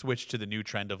switched to the new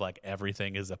trend of like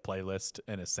everything is a playlist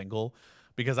and a single,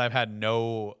 because I've had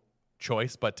no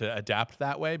choice but to adapt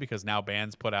that way, because now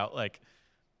bands put out like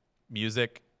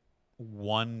music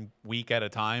 1 week at a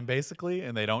time basically,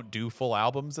 and they don't do full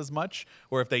albums as much,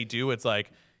 or if they do, it's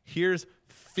like here's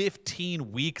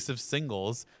 15 weeks of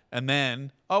singles and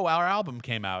then our album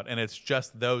came out, and it's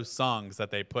just those songs that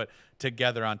they put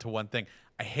together onto one thing.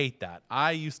 I hate that.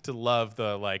 I used to love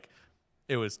the like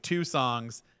it was 2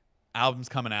 songs, albums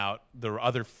coming out, the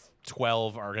other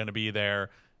 12 are going to be there,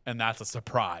 and that's a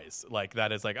surprise. Like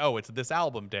that is like, oh, it's this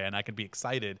album day and I can be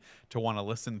excited to want to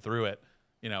listen through it.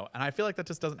 And I feel like that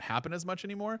just doesn't happen as much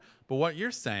anymore. But what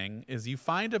you're saying is you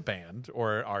find a band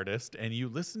or artist and you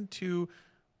listen to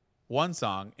one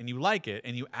song and you like it,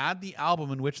 and you add the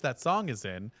album in which that song is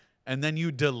in, and then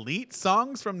you delete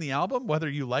songs from the album whether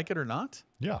you like it or not.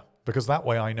 Yeah, because that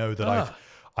way I know that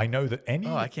I know that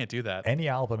I can't do that. Any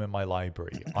album in my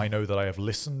library, I know that I have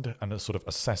listened and sort of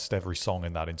assessed every song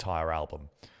in that entire album.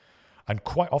 And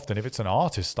quite often, if it's an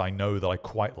artist I know that I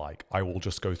quite like, I will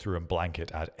just go through and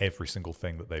blanket add every single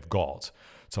thing that they've got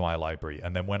to my library.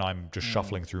 And then when I'm just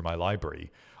shuffling through my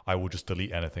library, I will just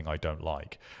delete anything I don't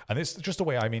like. And it's just a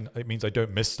way, it means I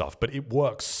don't miss stuff, but it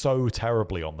works so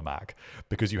terribly on the Mac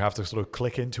because you have to sort of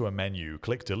click into a menu,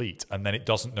 click delete, and then it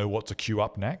doesn't know what to queue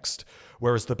up next.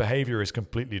 Whereas the behavior is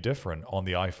completely different on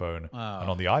the iPhone and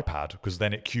on the iPad, because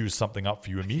then it queues something up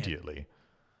for you immediately.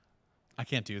 I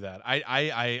can't do that.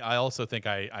 I also think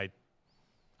I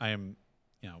am,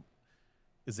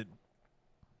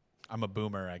 I'm a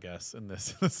boomer, I guess, and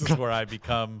this is where I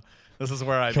become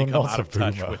out of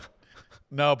touch with.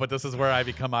 No, but this is where I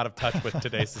become out of touch with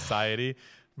today's society,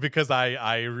 because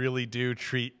I really do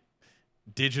treat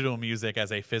digital music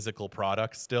as a physical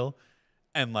product still,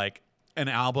 and like an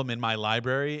album in my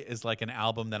library is like an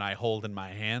album that I hold in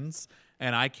my hands,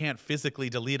 and I can't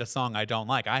physically delete a song I don't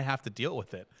like. I have to deal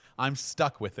with it. I'm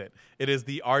stuck with it. It is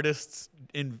the artist's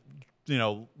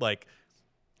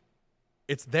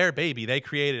it's their baby. They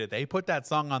created it. They put that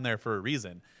song on there for a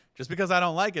reason. Just because I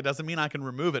don't like it doesn't mean I can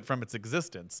remove it from its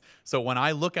existence. So when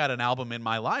I look at an album in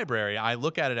my library, I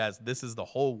look at it as this is the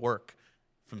whole work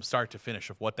from start to finish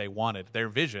of what they wanted, their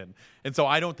vision. And so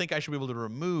I don't think I should be able to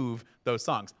remove those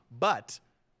songs. But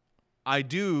I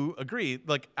do agree,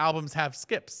 like albums have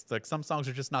skips. Like some songs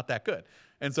are just not that good.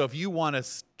 And so if you want to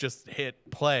just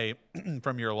hit play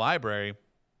from your library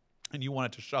and you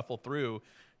want it to shuffle through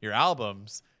your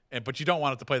albums, but you don't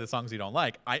want it to play the songs you don't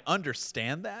like, I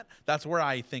understand that. That's where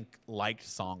I think liked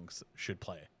songs should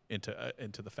play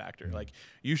into the factor. Like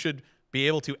you should be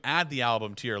able to add the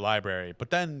album to your library,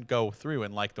 but then go through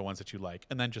and like the ones that you like,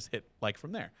 and then just hit like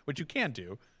from there, which you can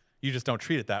do. You just don't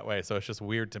treat it that way, so it's just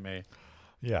weird to me.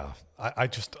 Yeah, I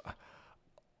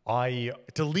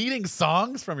Deleting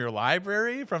songs from your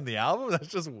library from the album, that's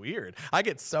just weird. I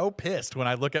get so pissed when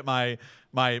I look at my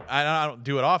I don't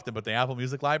do it often, but the Apple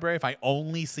Music library, if I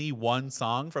only see one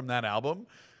song from that album,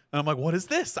 and I'm like, what is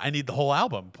this? I need the whole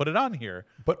album. Put it on here.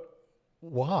 But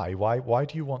why? Why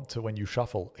do you want to, when you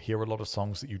shuffle, hear a lot of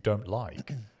songs that you don't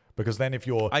like? Because then if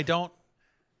you're going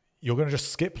to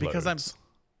just skip loads.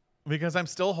 Because I'm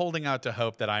still holding out to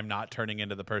hope that I'm not turning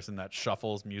into the person that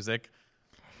shuffles music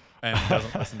and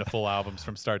doesn't listen to full albums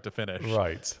from start to finish.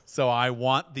 Right. So I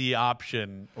want the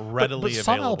option readily but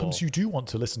some available. albums you do want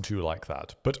to listen to like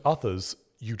that, but others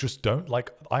you just don't.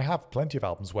 Like, I have plenty of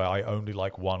albums where I only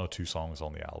like one or two songs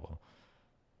on the album.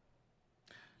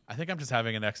 I think I'm just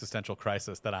having an existential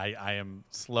crisis that I am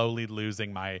slowly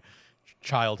losing my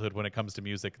childhood when it comes to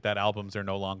music, that albums are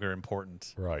no longer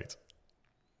important. Right.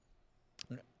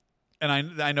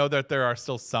 And I know that there are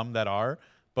still some that are,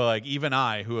 but like even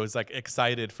I, who was like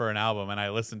excited for an album and I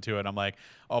listened to it, I'm like,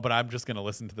 oh, but I'm just going to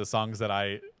listen to the songs that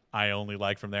I only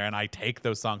like from there. And I take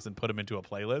those songs and put them into a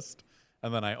playlist.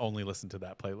 And then I only listen to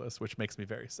that playlist, which makes me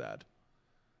very sad.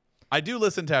 I do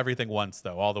listen to everything once,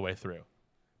 though, all the way through.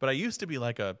 But I used to be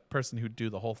like a person who'd do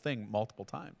the whole thing multiple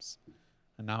times.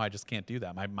 And now I just can't do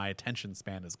that. My attention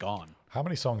span is gone. How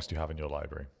many songs do you have in your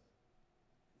library?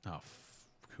 Oh,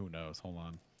 who knows? Hold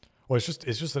on. Well, it's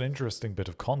just an interesting bit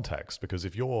of context, because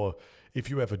if you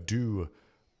ever do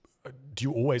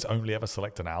you always only ever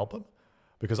select an album?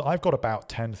 Because I've got about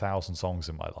 10,000 songs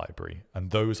in my library, and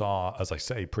those are, as I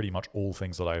say, pretty much all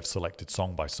things that I have selected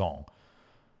song by song.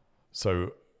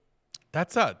 So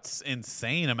that's an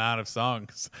insane amount of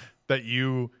songs that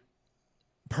you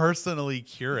personally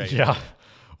curate. Yeah.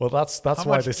 Well, that's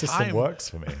why this system works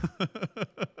for me.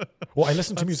 Well, I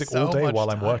listen to music all day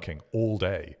while I'm working, all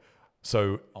day.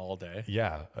 So all day.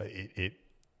 Yeah,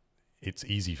 it's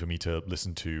easy for me to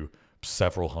listen to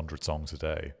several hundred songs a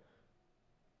day.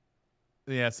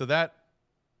 Yeah, so that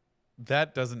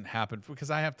doesn't happen because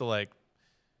I have to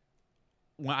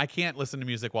I can't listen to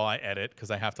music while I edit because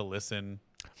I have to listen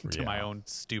to my own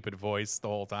stupid voice the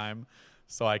whole time.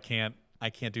 So I can't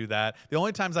do that. The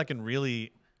only times I can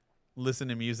really listen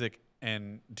to music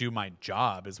and do my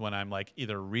job is when I'm like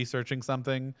either researching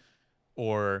something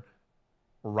or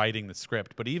writing the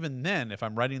script. But even then, if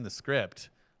I'm writing the script,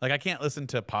 like I can't listen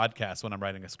to podcasts when I'm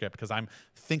writing a script because I'm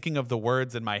thinking of the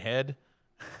words in my head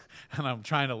and I'm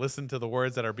trying to listen to the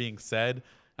words that are being said,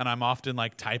 and I'm often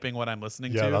like typing what I'm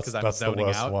listening to because I'm zoning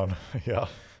out. The worst one.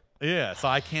 Yeah, so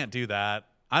I can't do that.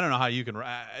 I don't know how you can.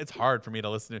 It's hard for me to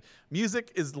listen to.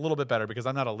 Music is a little bit better because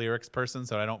I'm not a lyrics person,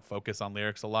 so I don't focus on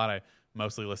lyrics a lot. I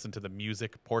mostly listen to the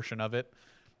music portion of it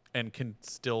and can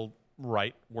still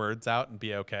write words out and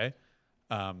be okay.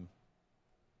 But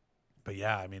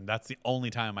yeah, I mean, that's the only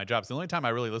time in my job. So the only time I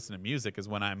really listen to music is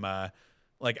when I'm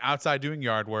like outside doing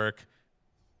yard work.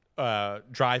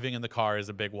 Driving in the car is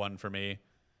a big one for me.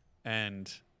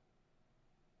 And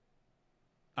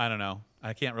I don't know.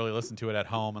 I can't really listen to it at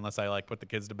home unless I like put the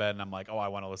kids to bed and I'm like, oh, I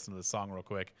want to listen to this song real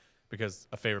quick because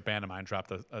a favorite band of mine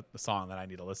dropped a song that I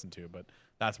need to listen to, but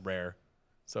that's rare.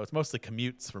 So it's mostly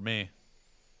commutes for me.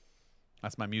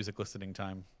 That's my music listening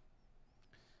time.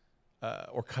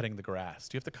 Or cutting the grass.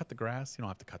 Do you have to cut the grass? You don't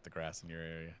have to cut the grass in your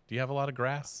area. Do you have a lot of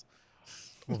grass?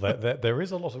 Well, there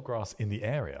is a lot of grass in the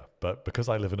area, but because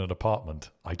I live in an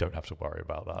apartment, I don't have to worry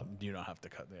about that. You don't have to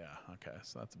cut. Yeah, okay.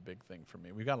 So that's a big thing for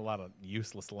me. We've got a lot of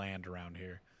useless land around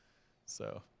here.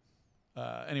 So,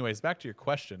 anyways, back to your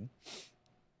question.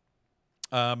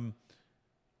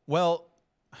 Well,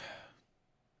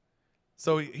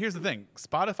 so here's the thing.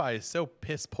 Spotify is so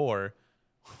piss poor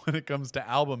when it comes to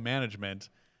album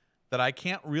management that I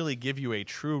can't really give you a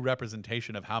true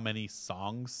representation of how many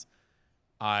songs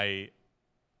I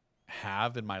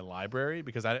have in my library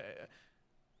because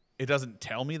it doesn't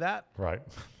tell me that. Right.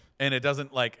 And it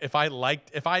doesn't like if I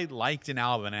liked an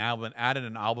album and added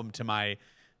an album to my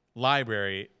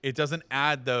library, it doesn't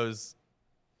add those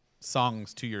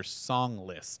songs to your song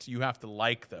list. You have to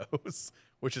like those,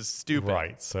 which is stupid.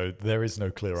 Right. So there is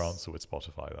no clear answer with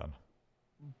Spotify then.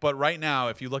 But right now,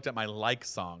 if you looked at my like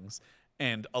songs,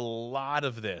 and a lot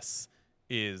of this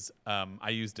is I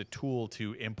used a tool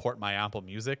to import my Apple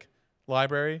Music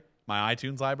library, my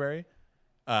iTunes library.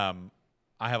 I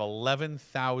have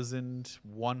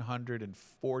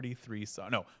 443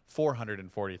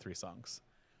 songs.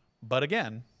 But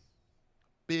again,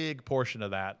 big portion of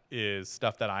that is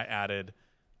stuff that I added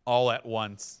all at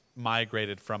once,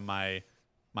 migrated from my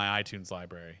iTunes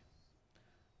library.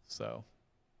 So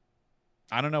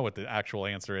I don't know what the actual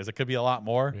answer is. It could be a lot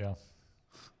more. Yeah.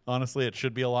 Honestly, it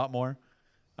should be a lot more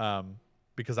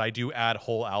because I do add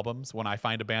whole albums. When I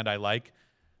find a band I like,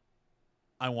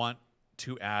 I want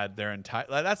to add their entire.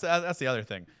 That's the other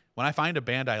thing. When I find a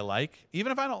band I like,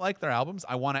 even if I don't like their albums,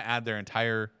 I want to add their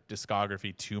entire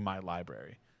discography to my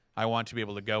library. I want to be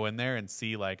able to go in there and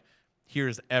see, like,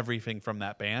 here's everything from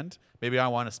that band. Maybe I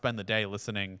want to spend the day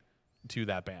listening to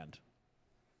that band.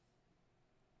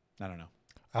 I don't know.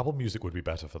 Apple Music would be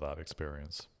better for that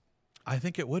experience. I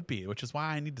think it would be, which is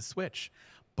why I need to switch.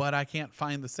 But I can't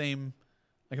find the same.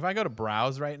 Like, if I go to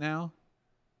browse right now,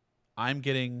 I'm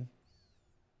getting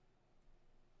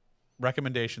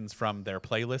recommendations from their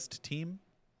playlist team.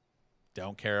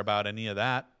 Don't care about any of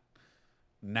that.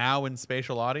 Now in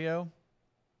spatial audio,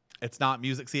 it's not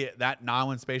music. See, that now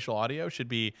in spatial audio should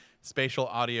be spatial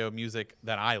audio music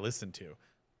that I listen to.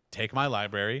 Take my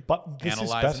library, but this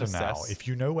analyze is better and now. assess. If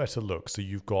you know where to look, so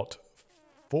you've got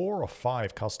 4 or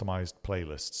 5 customized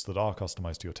playlists that are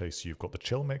customized to your taste. So you've got the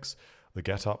chill mix, the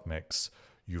get up mix.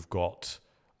 You've got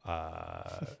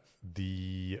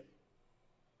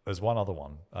there's one other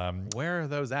one. Where are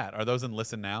those at? Are those in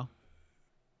Listen Now?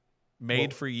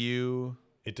 Made for you?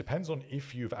 It depends on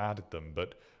if you've added them.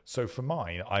 But so for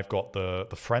mine, I've got the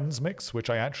Friends mix, which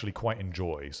I actually quite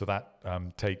enjoy. So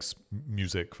that takes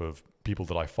music of people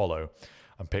that I follow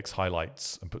and picks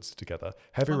highlights and puts it together.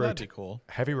 That'd be cool.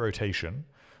 Heavy rotation,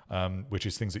 which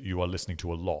is things that you are listening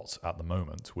to a lot at the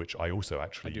moment, which I also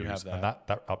actually use. Have that. And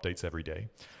that updates every day.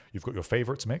 You've got your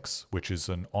favorites mix, which is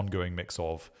an ongoing mix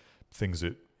of things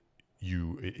that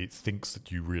it thinks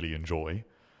that you really enjoy.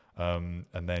 And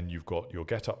then you've got your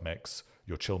get up mix,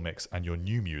 your chill mix, and your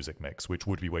new music mix, which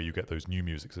would be where you get those new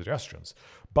music suggestions.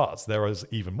 But there is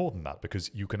even more than that, because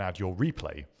you can add your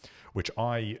replay, which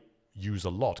I use a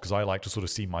lot because I like to sort of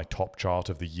see my top chart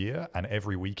of the year, and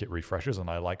every week it refreshes, and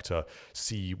I like to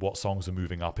see what songs are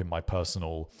moving up in my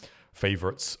personal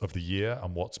favorites of the year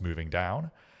and what's moving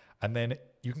down. And then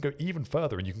you can go even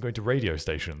further and you can go into radio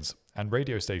stations, and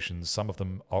radio stations, some of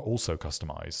them are also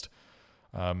customized.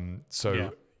 Apple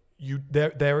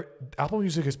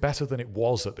Music is better than it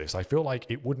was at this. I feel like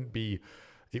it wouldn't be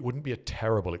a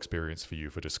terrible experience for you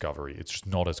for discovery. It's just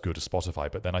not as good as Spotify,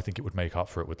 but then I think it would make up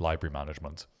for it with library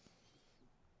management.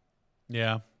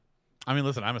 Yeah. I mean,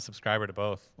 listen, I'm a subscriber to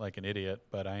both, like an idiot,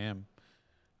 but I am.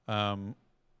 I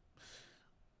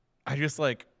just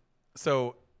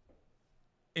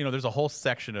there's a whole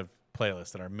section of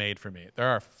playlists that are made for me. There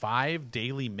are 6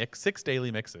 daily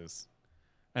mixes,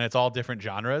 and it's all different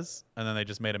genres. And then they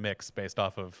just made a mix based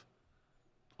off of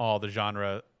all the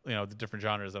genre, the different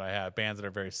genres that I have, bands that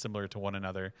are very similar to one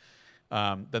another.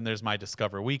 Then there's my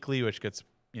Discover Weekly, which gets,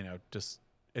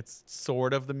 it's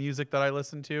sort of the music that I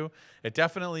listen to. It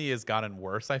definitely has gotten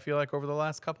worse, I feel like, over the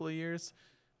last couple of years,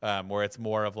 where it's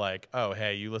more of like, oh,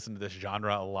 hey, you listen to this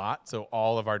genre a lot, so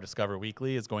all of our Discover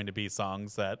Weekly is going to be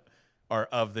songs that are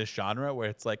of this genre, where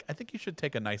it's like, I think you should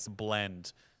take a nice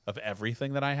blend of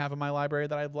everything that I have in my library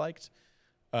that I've liked.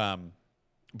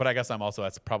 But I guess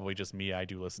that's probably just me. I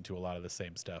do listen to a lot of the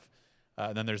same stuff.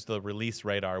 And then there's the Release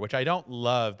Radar, which I don't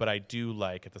love, but I do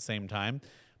like at the same time.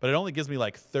 But it only gives me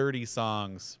like 30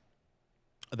 songs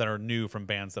that are new from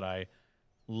bands that I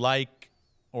like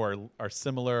or are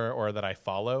similar or that I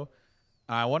follow.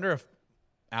 I wonder if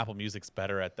Apple Music's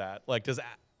better at that. Like,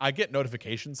 I get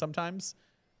notifications sometimes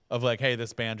of like, hey,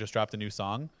 this band just dropped a new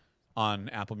song on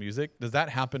Apple Music. Does that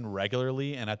happen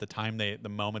regularly and at the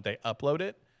moment they upload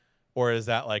it? Or is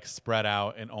that like spread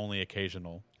out and only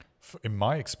occasional? In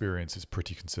my experience, it's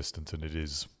pretty consistent, and it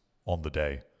is on the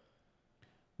day.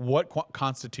 What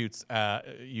constitutes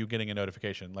you getting a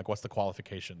notification? Like, what's the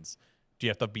qualifications? Do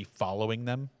you have to be following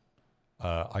them?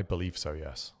 I believe so,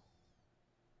 yes.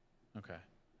 Okay.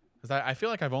 Because I feel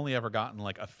like I've only ever gotten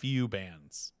like a few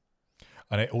bands.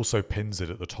 And it also pins it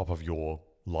at the top of your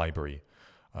library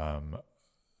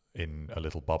in a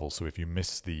little bubble. So if you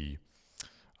miss the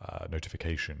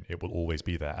notification, it will always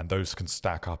be there. And those can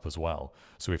stack up as well.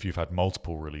 So if you've had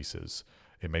multiple releases,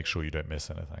 it makes sure you don't miss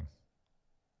anything.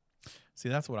 See,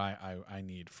 that's what I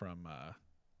need from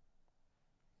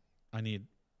I need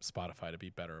Spotify to be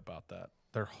better about that.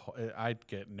 I'd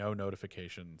get no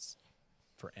notifications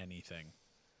for anything,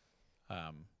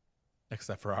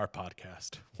 except for our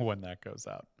podcast when that goes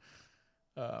out.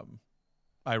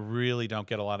 I really don't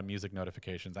get a lot of music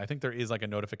notifications. I think there is like a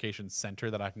notification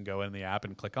center that I can go in the app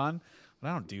and click on, but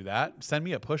I don't do that. Send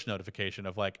me a push notification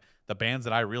of like the bands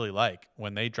that I really like.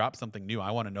 When they drop something new,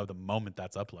 I want to know the moment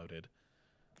that's uploaded.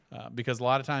 Because a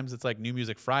lot of times it's like New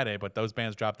Music Friday, but those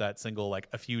bands drop that single like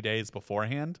a few days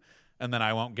beforehand, and then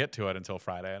I won't get to it until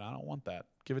Friday, and I don't want that.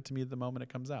 Give it to me the moment it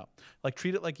comes out. Like,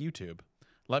 treat it like YouTube.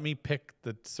 Let me pick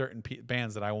the certain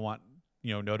bands that I want,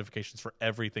 notifications for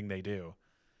everything they do.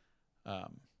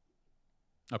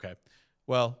 Okay.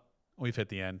 Well, we've hit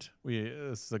the end.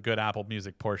 This is a good Apple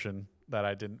Music portion that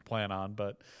I didn't plan on,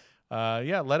 but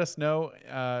yeah, let us know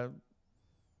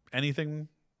anything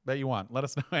that you want. Let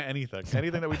us know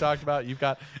anything that we talked about. You've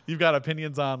got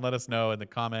opinions on. Let us know in the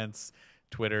comments,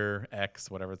 Twitter,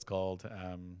 X, whatever it's called,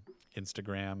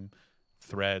 Instagram,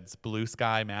 Threads, Blue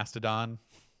Sky, Mastodon.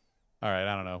 All right,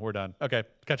 I don't know. We're done. Okay,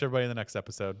 catch everybody in the next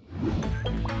episode.